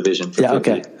Eagles for the division. Yeah.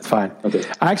 50. Okay. It's fine. Okay.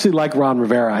 I actually like Ron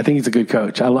Rivera. I think he's a good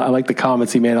coach. I like the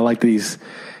comments he made. I like that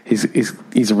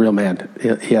he's a real man.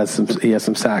 He has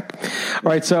some sack.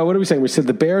 All right. So what are we saying? We said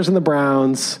the Bears and the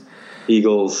Browns.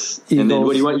 Eagles. And then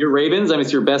what do you want? Your Ravens? I mean,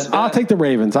 it's your best bet. I'll take the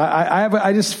Ravens.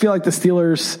 I just feel like the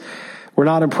Steelers were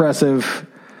not impressive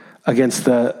against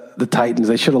the Titans.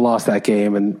 They should have lost that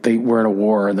game, and they were in a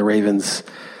war, and the Ravens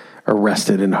are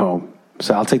rested and home.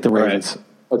 So I'll take the Ravens. Right.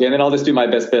 Okay, and then I'll just do my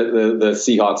best bet, the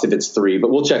Seahawks if it's 3, but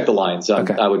we'll check the lines.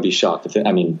 Okay. I would be shocked if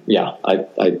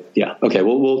yeah. Okay,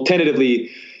 we'll tentatively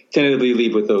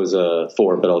leave with those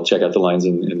 4, but I'll check out the lines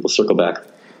and we'll circle back.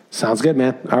 Sounds good,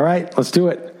 man. All right, let's do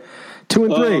it. 2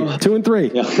 and 3. 2 and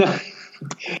 3. Yeah.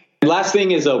 Last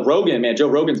thing is Rogan, man. Joe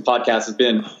Rogan's podcast has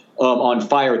been on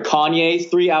fire.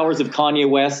 Kanye, 3 hours of Kanye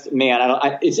West, man,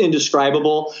 it's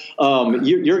indescribable.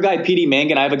 Your guy PD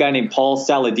Mangan, I have a guy named Paul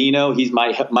Saladino. He's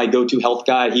my go-to health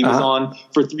guy. He was on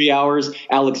for 3 hours.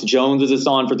 Alex Jones was just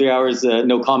on for 3 hours.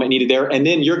 No comment needed there. And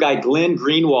then your guy Glenn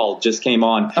Greenwald just came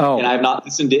on, and I have not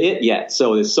listened to it yet.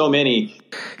 So there's so many.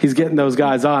 He's getting those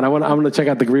guys on. I'm going to check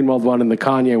out the Greenwald one and the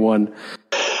Kanye one.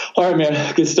 All right,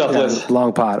 man. Good stuff, Liss.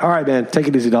 Long pod. All right, man. Take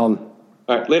it easy, Dalton.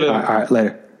 All right, later. All right,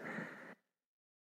 later.